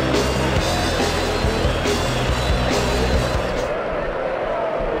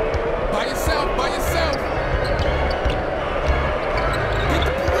 By yourself, by yourself. Get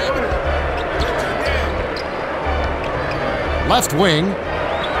the perimeter. Left wing.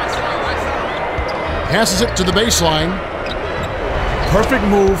 Passes it to the baseline. Perfect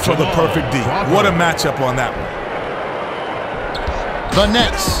move for the perfect D. What a matchup on that one. The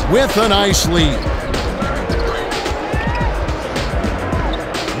Nets with a nice lead.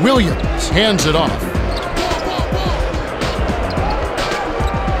 Williams hands it off.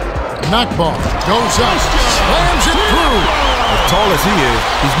 Knockball goes up, slams it through. As tall as he is,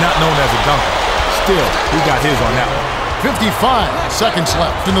 he's not known as a dunker. Still, he got his on that one. 55 seconds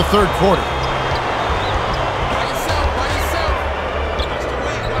left in the third quarter. By yourself, by yourself. Watch the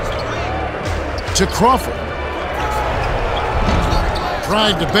wing, watch the wing. To Crawford.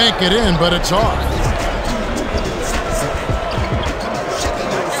 Tried to bank it in, but it's off.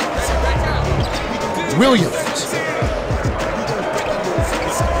 Williams.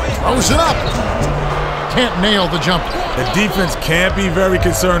 Throws it up. Can't nail the jumper. The defense can't be very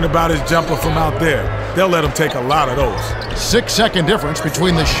concerned about his jumper from out there. They'll let him take a lot of those. 6-second difference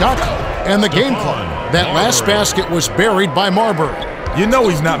between the shot and the game clock. That last basket was buried by Marbury. You know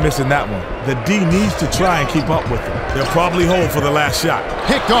he's not missing that one. The D needs to try and keep up with him. They'll probably hold for the last shot.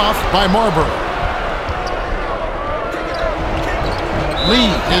 Picked off by Marbury.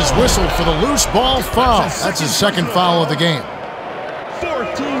 Lee is whistled for the loose ball foul. That's his second foul of the game.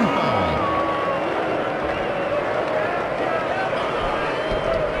 14 foul.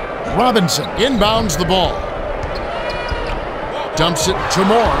 Robinson inbounds the ball. Dumps it to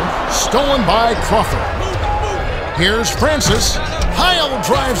Moore. Stolen by Crawford. Here's Francis. Heil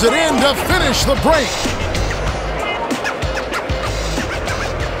drives it in to finish the break.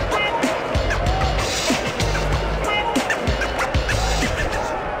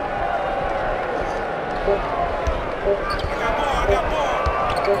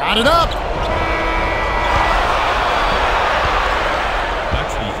 Got it up.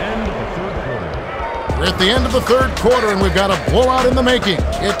 That's the end of the third quarter. We're at the end of the third quarter, and we've got a blowout in the making.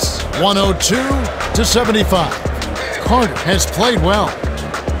 It's 102-75. Carter has played well.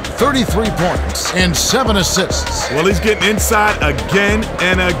 33 points and 7 assists. Well, he's getting inside again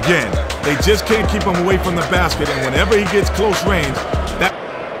and again. They just can't keep him away from the basket, and whenever he gets close range, that...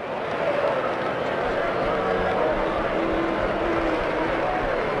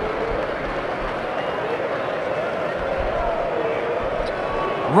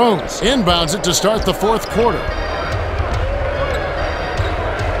 Rose inbounds it to start the fourth quarter.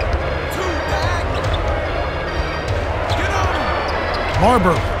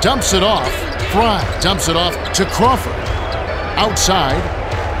 Marbury dumps it off. Fry dumps it off to Crawford. Outside.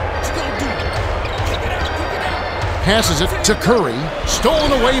 Passes it to Curry.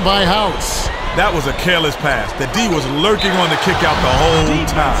 Stolen away by House. That was a careless pass. The D was lurking on the kick out the whole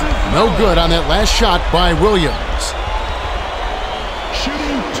time. No good on that last shot by Williams.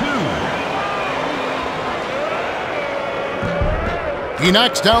 Shooting 2. He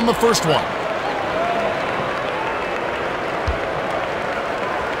knocks down the first one.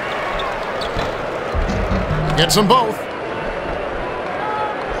 Gets them both.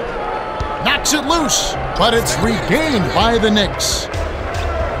 Knocks it loose, but it's regained by the Knicks.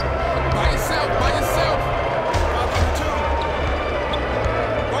 By yourself, by yourself.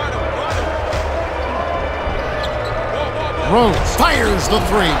 Rose fires the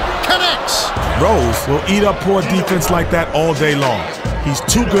three. Connects. Rose will eat up poor defense like that all day long. He's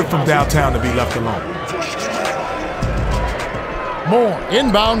too good from downtown to be left alone. Moore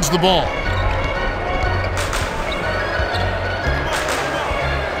inbounds the ball.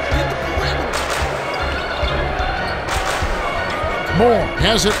 Moore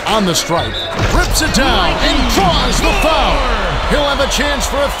has it on the stripe, rips it down, and draws the foul. He'll have a chance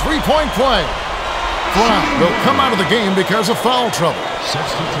for a three-point play. Fry will come out of the game because of foul trouble.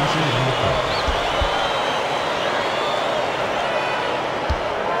 Substitution on the court.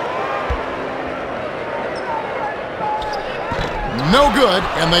 No good,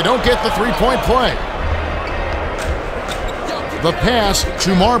 and they don't get the three-point play. The pass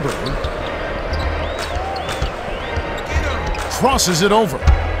to Marbury. Crosses it over.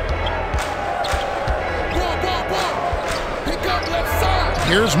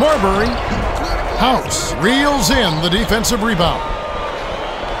 Here's Marbury. House reels in the defensive rebound.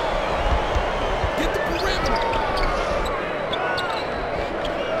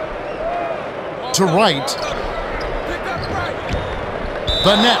 To right.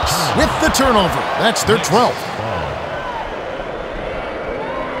 The Nets with the turnover. That's their 12th.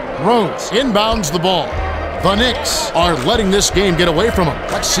 Rose inbounds the ball. The Knicks are letting this game get away from them.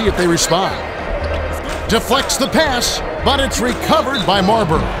 Let's see if they respond. Deflects the pass, but it's recovered by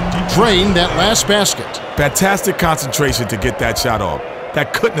Marbury. Drained that last basket. Fantastic concentration to get that shot off.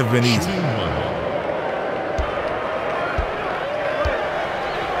 That couldn't have been easy.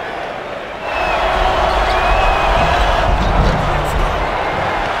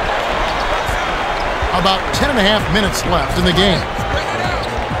 About 10.5 minutes left in the game.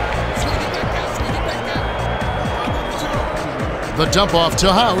 The dump off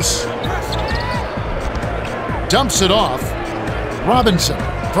to House. Dumps it off. Robinson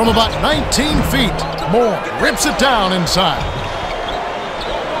from about 19 feet. Moore rips it down inside.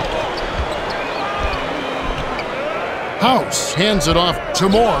 House hands it off to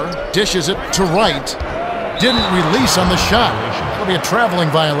Moore. Dishes it to right. Didn't release on the shot. That'll be a traveling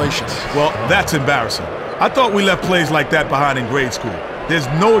violation. Well, that's embarrassing. I thought we left plays like that behind in grade school. There's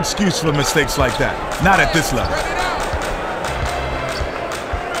no excuse for mistakes like that. Not at this level.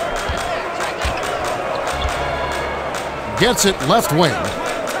 Gets it left wing.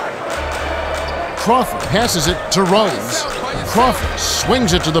 Crawford passes it to Rose. Crawford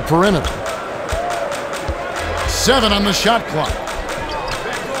swings it to the perimeter. 7 on the shot clock.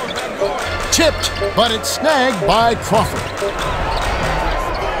 Tipped, but it's snagged by Crawford.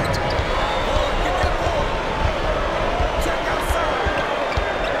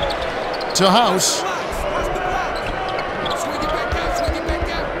 To House.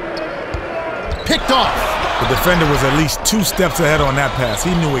 Picked off. The defender was at least 2 steps ahead on that pass.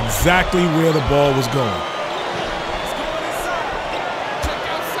 He knew exactly where the ball was going.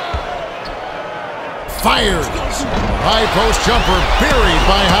 Fires. High post jumper buried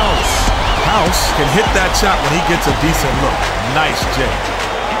by House. House can hit that shot when he gets a decent look. Nice J.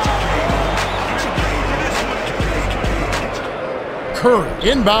 Curry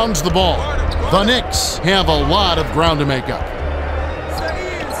inbounds the ball. The Knicks have a lot of ground to make up.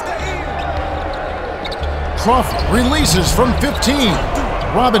 Crawford releases from 15.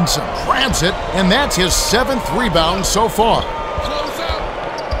 Robinson grabs it, and that's his 7th rebound so far.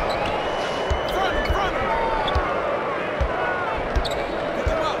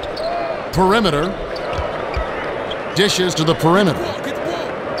 Perimeter. Dishes to the perimeter.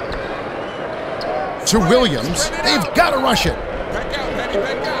 To Williams. They've got to rush it.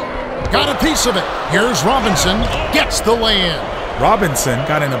 Got a piece of it. Here's Robinson. Gets the lay-in. Robinson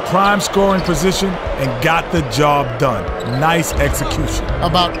got in a prime scoring position and got the job done. Nice execution.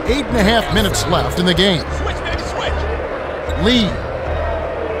 About 8.5 minutes left in the game. Lee.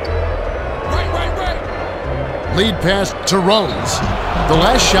 Lead pass to Rose. The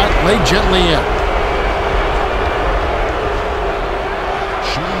last shot laid gently in.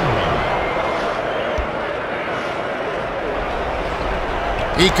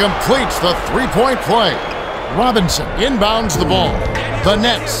 He completes the three-point play. Robinson inbounds the ball. The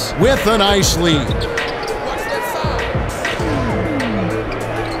Nets with a nice lead.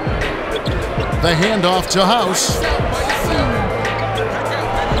 The handoff to House.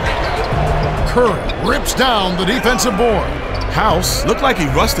 Curry rips down the defensive board. House looked like he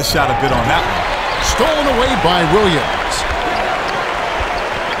rushed the shot a bit on that one. Stolen away by Williams.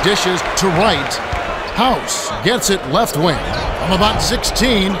 Dishes to right. House gets it left wing. From about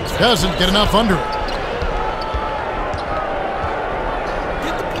 16, doesn't get enough under it.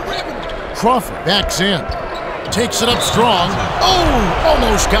 Crawford backs in. Takes it up strong. Oh,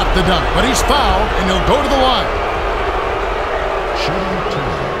 almost got the dunk, but he's fouled, and he'll go to the line.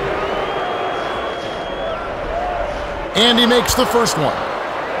 And he makes the first one.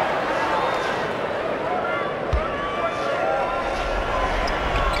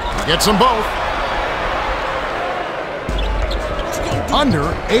 He gets them both.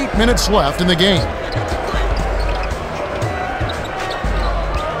 Under 8 minutes left in the game.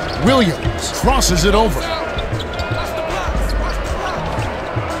 Williams crosses it over.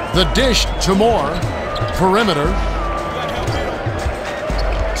 The dish to Moore. Perimeter.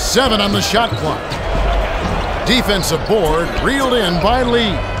 7 on the shot clock. Defensive board reeled in by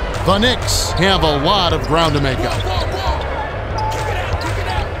Lee. The Knicks have a lot of ground to make up.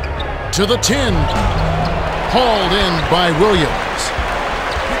 To the 10. Hauled in by Williams.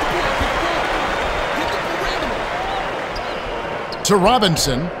 To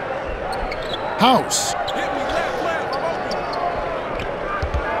Robinson. House.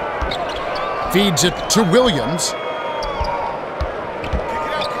 Feeds it to Williams.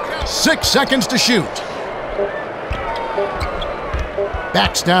 6 seconds to shoot.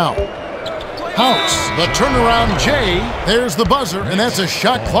 Backs down. House, the turnaround J. There's the buzzer, and that's a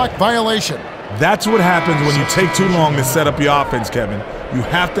shot clock violation. That's what happens when you take too long to set up your offense, Kevin. You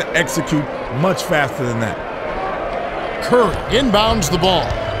have to execute much faster than that. Curry inbounds the ball.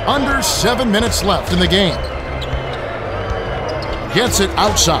 Under 7 minutes left in the game. Gets it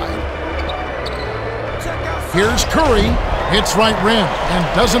outside. Here's Curry. Hits right rim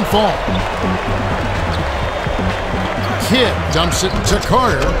and doesn't fall. Kidd dumps it to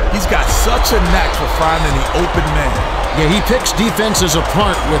Carter. He's got such a knack for finding the open man. Yeah, he picks defenses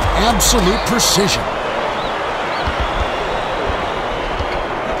apart with absolute precision.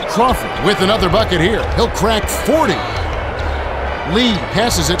 Crawford with another bucket here. He'll crack 40. Lee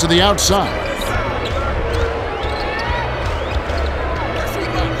passes it to the outside.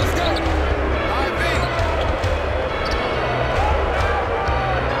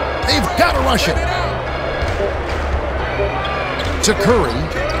 They've got to rush it. To Curry.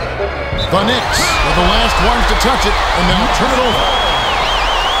 The Knicks are the last ones to touch it, and they'll turn it over.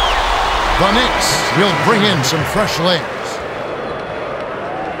 The Knicks will bring in some fresh legs.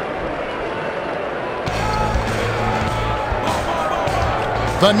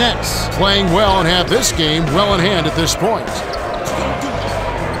 The Nets playing well and have this game well in hand at this point.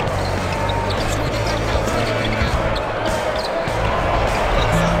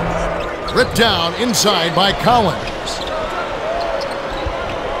 Ripped down inside by Collins.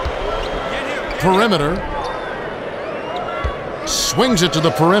 Perimeter. Swings it to the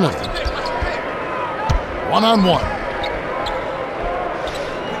perimeter. One-on-one.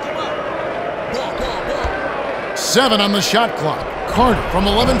 7 on the shot clock. Carter from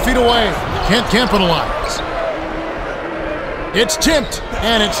 11 feet away. Can't capitalize. It's tipped,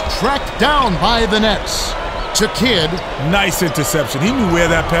 and it's tracked down by the Nets. To Kidd. Nice interception. He knew where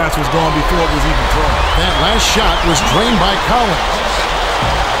that pass was going before it was even thrown. That last shot was drained by Collins.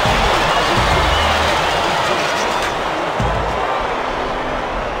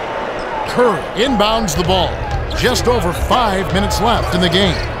 Curry inbounds the ball. Just over 5 minutes left in the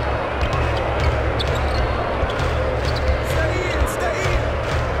game.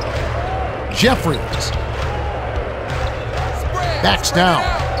 Jeffries. Backs down.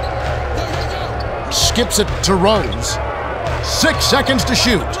 Skips it to Rose. 6 seconds to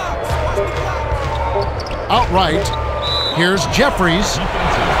shoot. Outright. Here's Jeffries.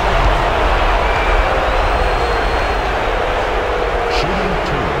 Shooting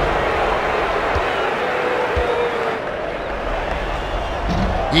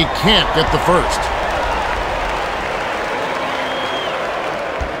 2. He can't get the first.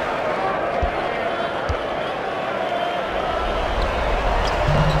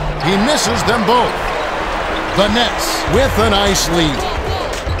 He misses them both. The Nets with a nice lead.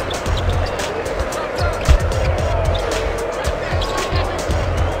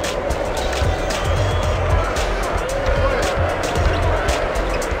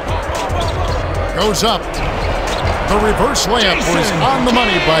 Goes up. The reverse layup was on the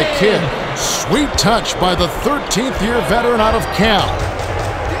money by Kidd. Sweet touch by the 13th-year veteran out of Cal.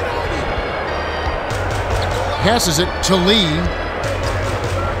 Passes it to Lee.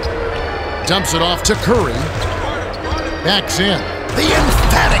 Dumps it off to Curry. Backs in. The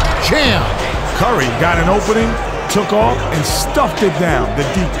emphatic jam. Curry got an opening, took off, and stuffed it down. The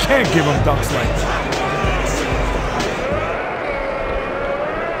D can't give him dunks like that.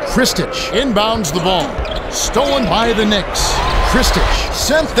 Kristich inbounds the ball. Stolen by the Knicks. Kristich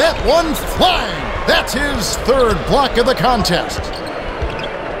sent that one flying. That's his 3rd block of the contest.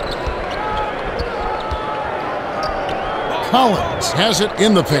 Collins has it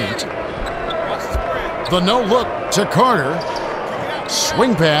in the paint. The no-look to Carter.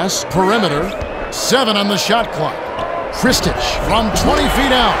 Swing pass, perimeter. 7 on the shot clock. Kristich from 20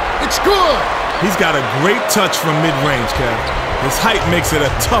 feet out. It's good! He's got a great touch from mid-range, Kev. His height makes it a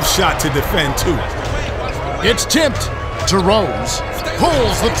tough shot to defend, too. It's tipped to Rose.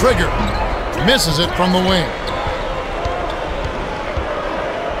 Pulls the trigger. Misses it from the wing.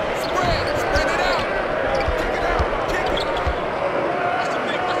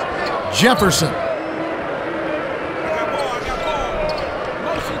 Jefferson.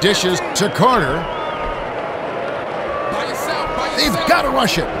 Dishes to Carter. They've got to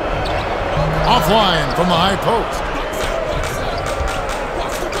rush it. Offline from the high post.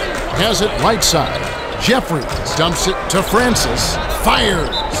 Has it right side. Jeffries dumps it to Francis.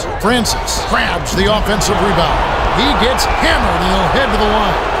 Fires. Francis grabs the offensive rebound. He gets hammered and he'll head to the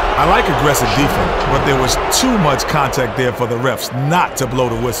line. I like aggressive defense, but there was too much contact there for the refs not to blow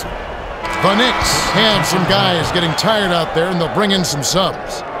the whistle. The Knicks have some guys getting tired out there, and they'll bring in some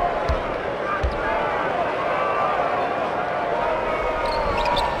subs.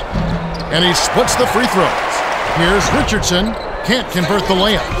 And he splits the free throws. Here's Richardson. Can't convert the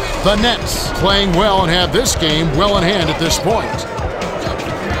layup. The Nets playing well and have this game well in hand at this point.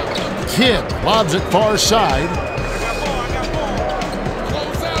 Kidd lobs it far side.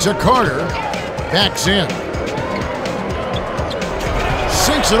 To Carter. Backs in.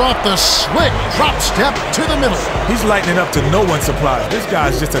 Sinks it off the slick drop step to the middle. He's lighting it up to no one's surprise. This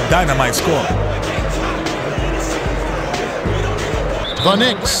guy's just a dynamite scorer. The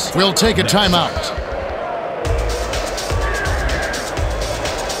Knicks will take a timeout.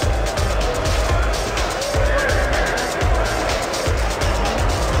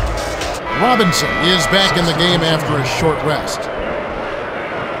 Robinson is back in the game after a short rest.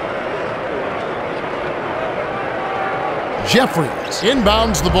 Jeffries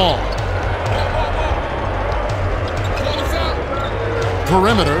inbounds the ball.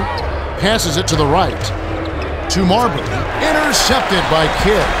 Perimeter, passes it to the right. To Marbury, intercepted by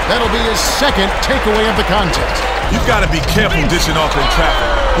Kidd. That'll be his 2nd takeaway of the contest. You've got to be careful dishing off in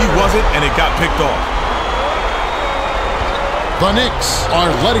traffic. He wasn't, and it got picked off. The Knicks are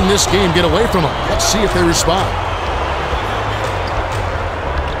letting this game get away from them. Let's see if they respond.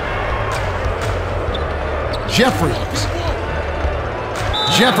 Jeffries.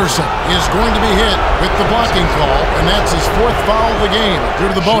 Jefferson is going to be hit with the blocking call, and that's his 4th foul of the game. Due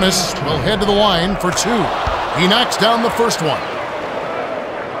to the bonus, will head to the line for 2. He knocks down the first one.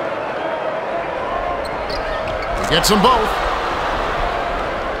 Gets them both.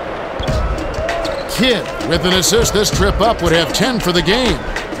 Kidd with an assist. This trip up would have 10 for the game.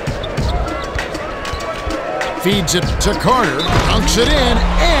 Feeds it to Carter, dunks it in,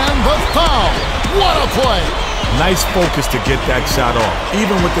 and the foul. What a play! Nice focus to get that shot off,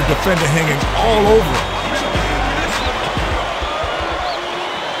 even with the defender hanging all over him.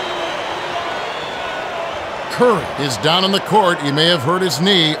 Curry is down on the court. He may have hurt his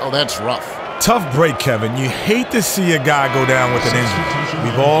knee. Oh, that's rough. Tough break, Kevin. You hate to see a guy go down with an injury.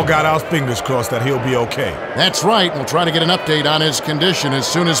 We've all got our fingers crossed that he'll be okay. That's right. We'll try to get an update on his condition as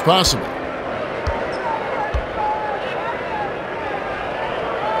soon as possible.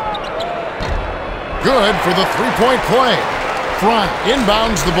 Good for the three-point play. Bryant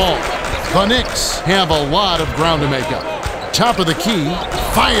inbounds the ball. The Knicks have a lot of ground to make up. Top of the key,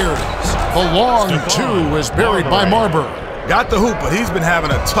 fires. The long two is buried by Marbury. Got the hoop, but he's been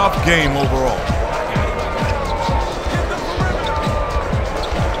having a tough game overall.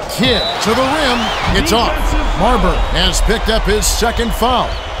 Kidd to the rim. It's off. Marbury has picked up his 2nd foul.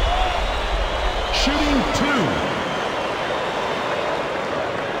 Shooting 2.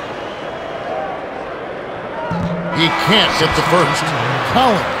 He can't get the first.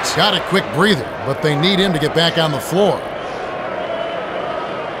 Collins got a quick breather, but they need him to get back on the floor.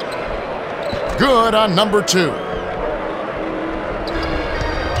 Good on number 2.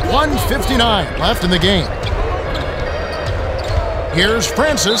 1:59 left in the game. Here's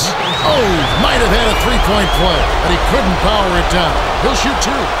Francis. Oh, might have had a 3-point play, but he couldn't power it down. He'll shoot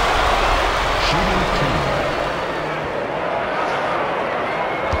 2. Shooting 2.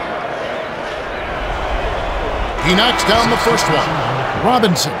 He knocks down the first one.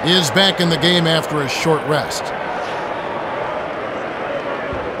 Robinson is back in the game after a short rest.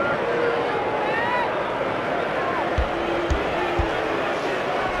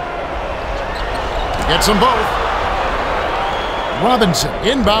 Gets them both. Robinson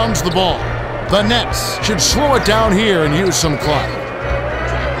inbounds the ball. The Nets should slow it down here and use some clock.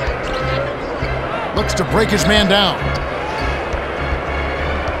 Looks to break his man down.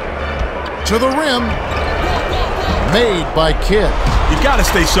 To the rim. Made by Kidd. You got to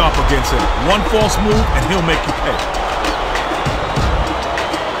stay sharp against him. One false move, and he'll make you pay.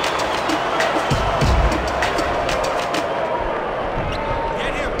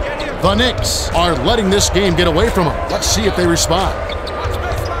 The Knicks are letting this game get away from them. Let's see if they respond.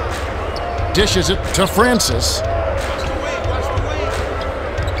 Dishes it to Francis.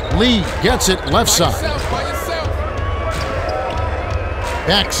 Lee gets it left side.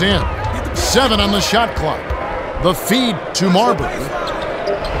 Backs in. 7 on the shot clock. The feed to Marbury.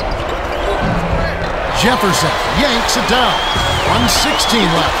 Jefferson yanks it down.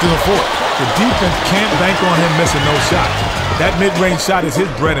 1:16 left in the 4th. The defense can't bank on him missing no shots. That mid-range shot is his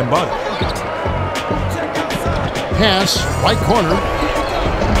bread and butter. Pass, right corner.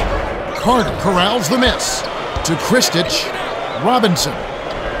 Carter corrals the miss. To Kristich. Robinson.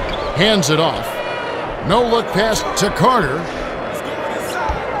 Hands it off. No look pass to Carter.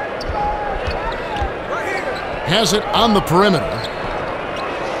 Has it on the perimeter.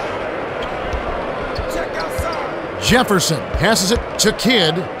 Jefferson passes it to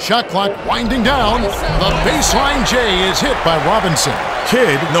Kidd. Shot clock winding down. The baseline J is hit by Robinson.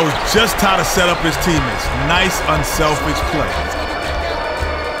 Kidd knows just how to set up his teammates. Nice, unselfish play.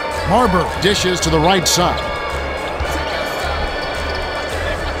 Marbury dishes to the right side.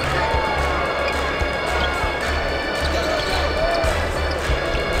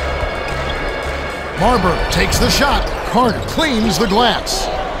 Marbury takes the shot. Carter cleans the glass.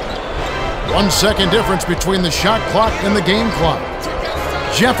 1 second difference between the shot clock and the game clock.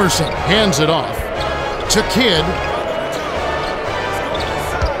 Jefferson hands it off to Kidd.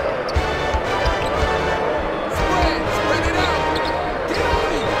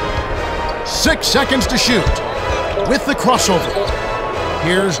 Six seconds to shoot with the crossover.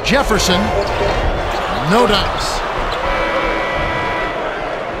 Here's Jefferson. No dice.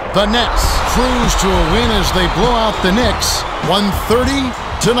 The Nets cruise to a win as they blow out the Knicks,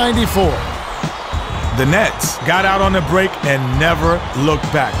 130-94. The Nets got out on the break and never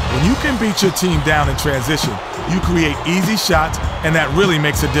looked back. When you can beat your team down in transition, you create easy shots, and that really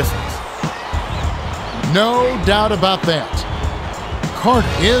makes a difference. No doubt about that. Carter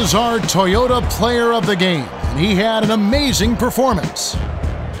is our Toyota Player of the Game, and he had an amazing performance.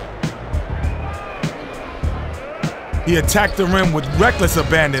 He attacked the rim with reckless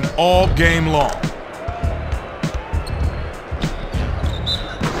abandon all game long.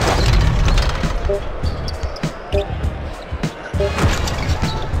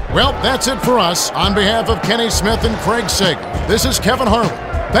 Well, that's it for us. On behalf of Kenny Smith and Craig Sager, this is Kevin Harlan.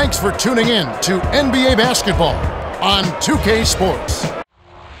 Thanks for tuning in to NBA Basketball on 2K Sports.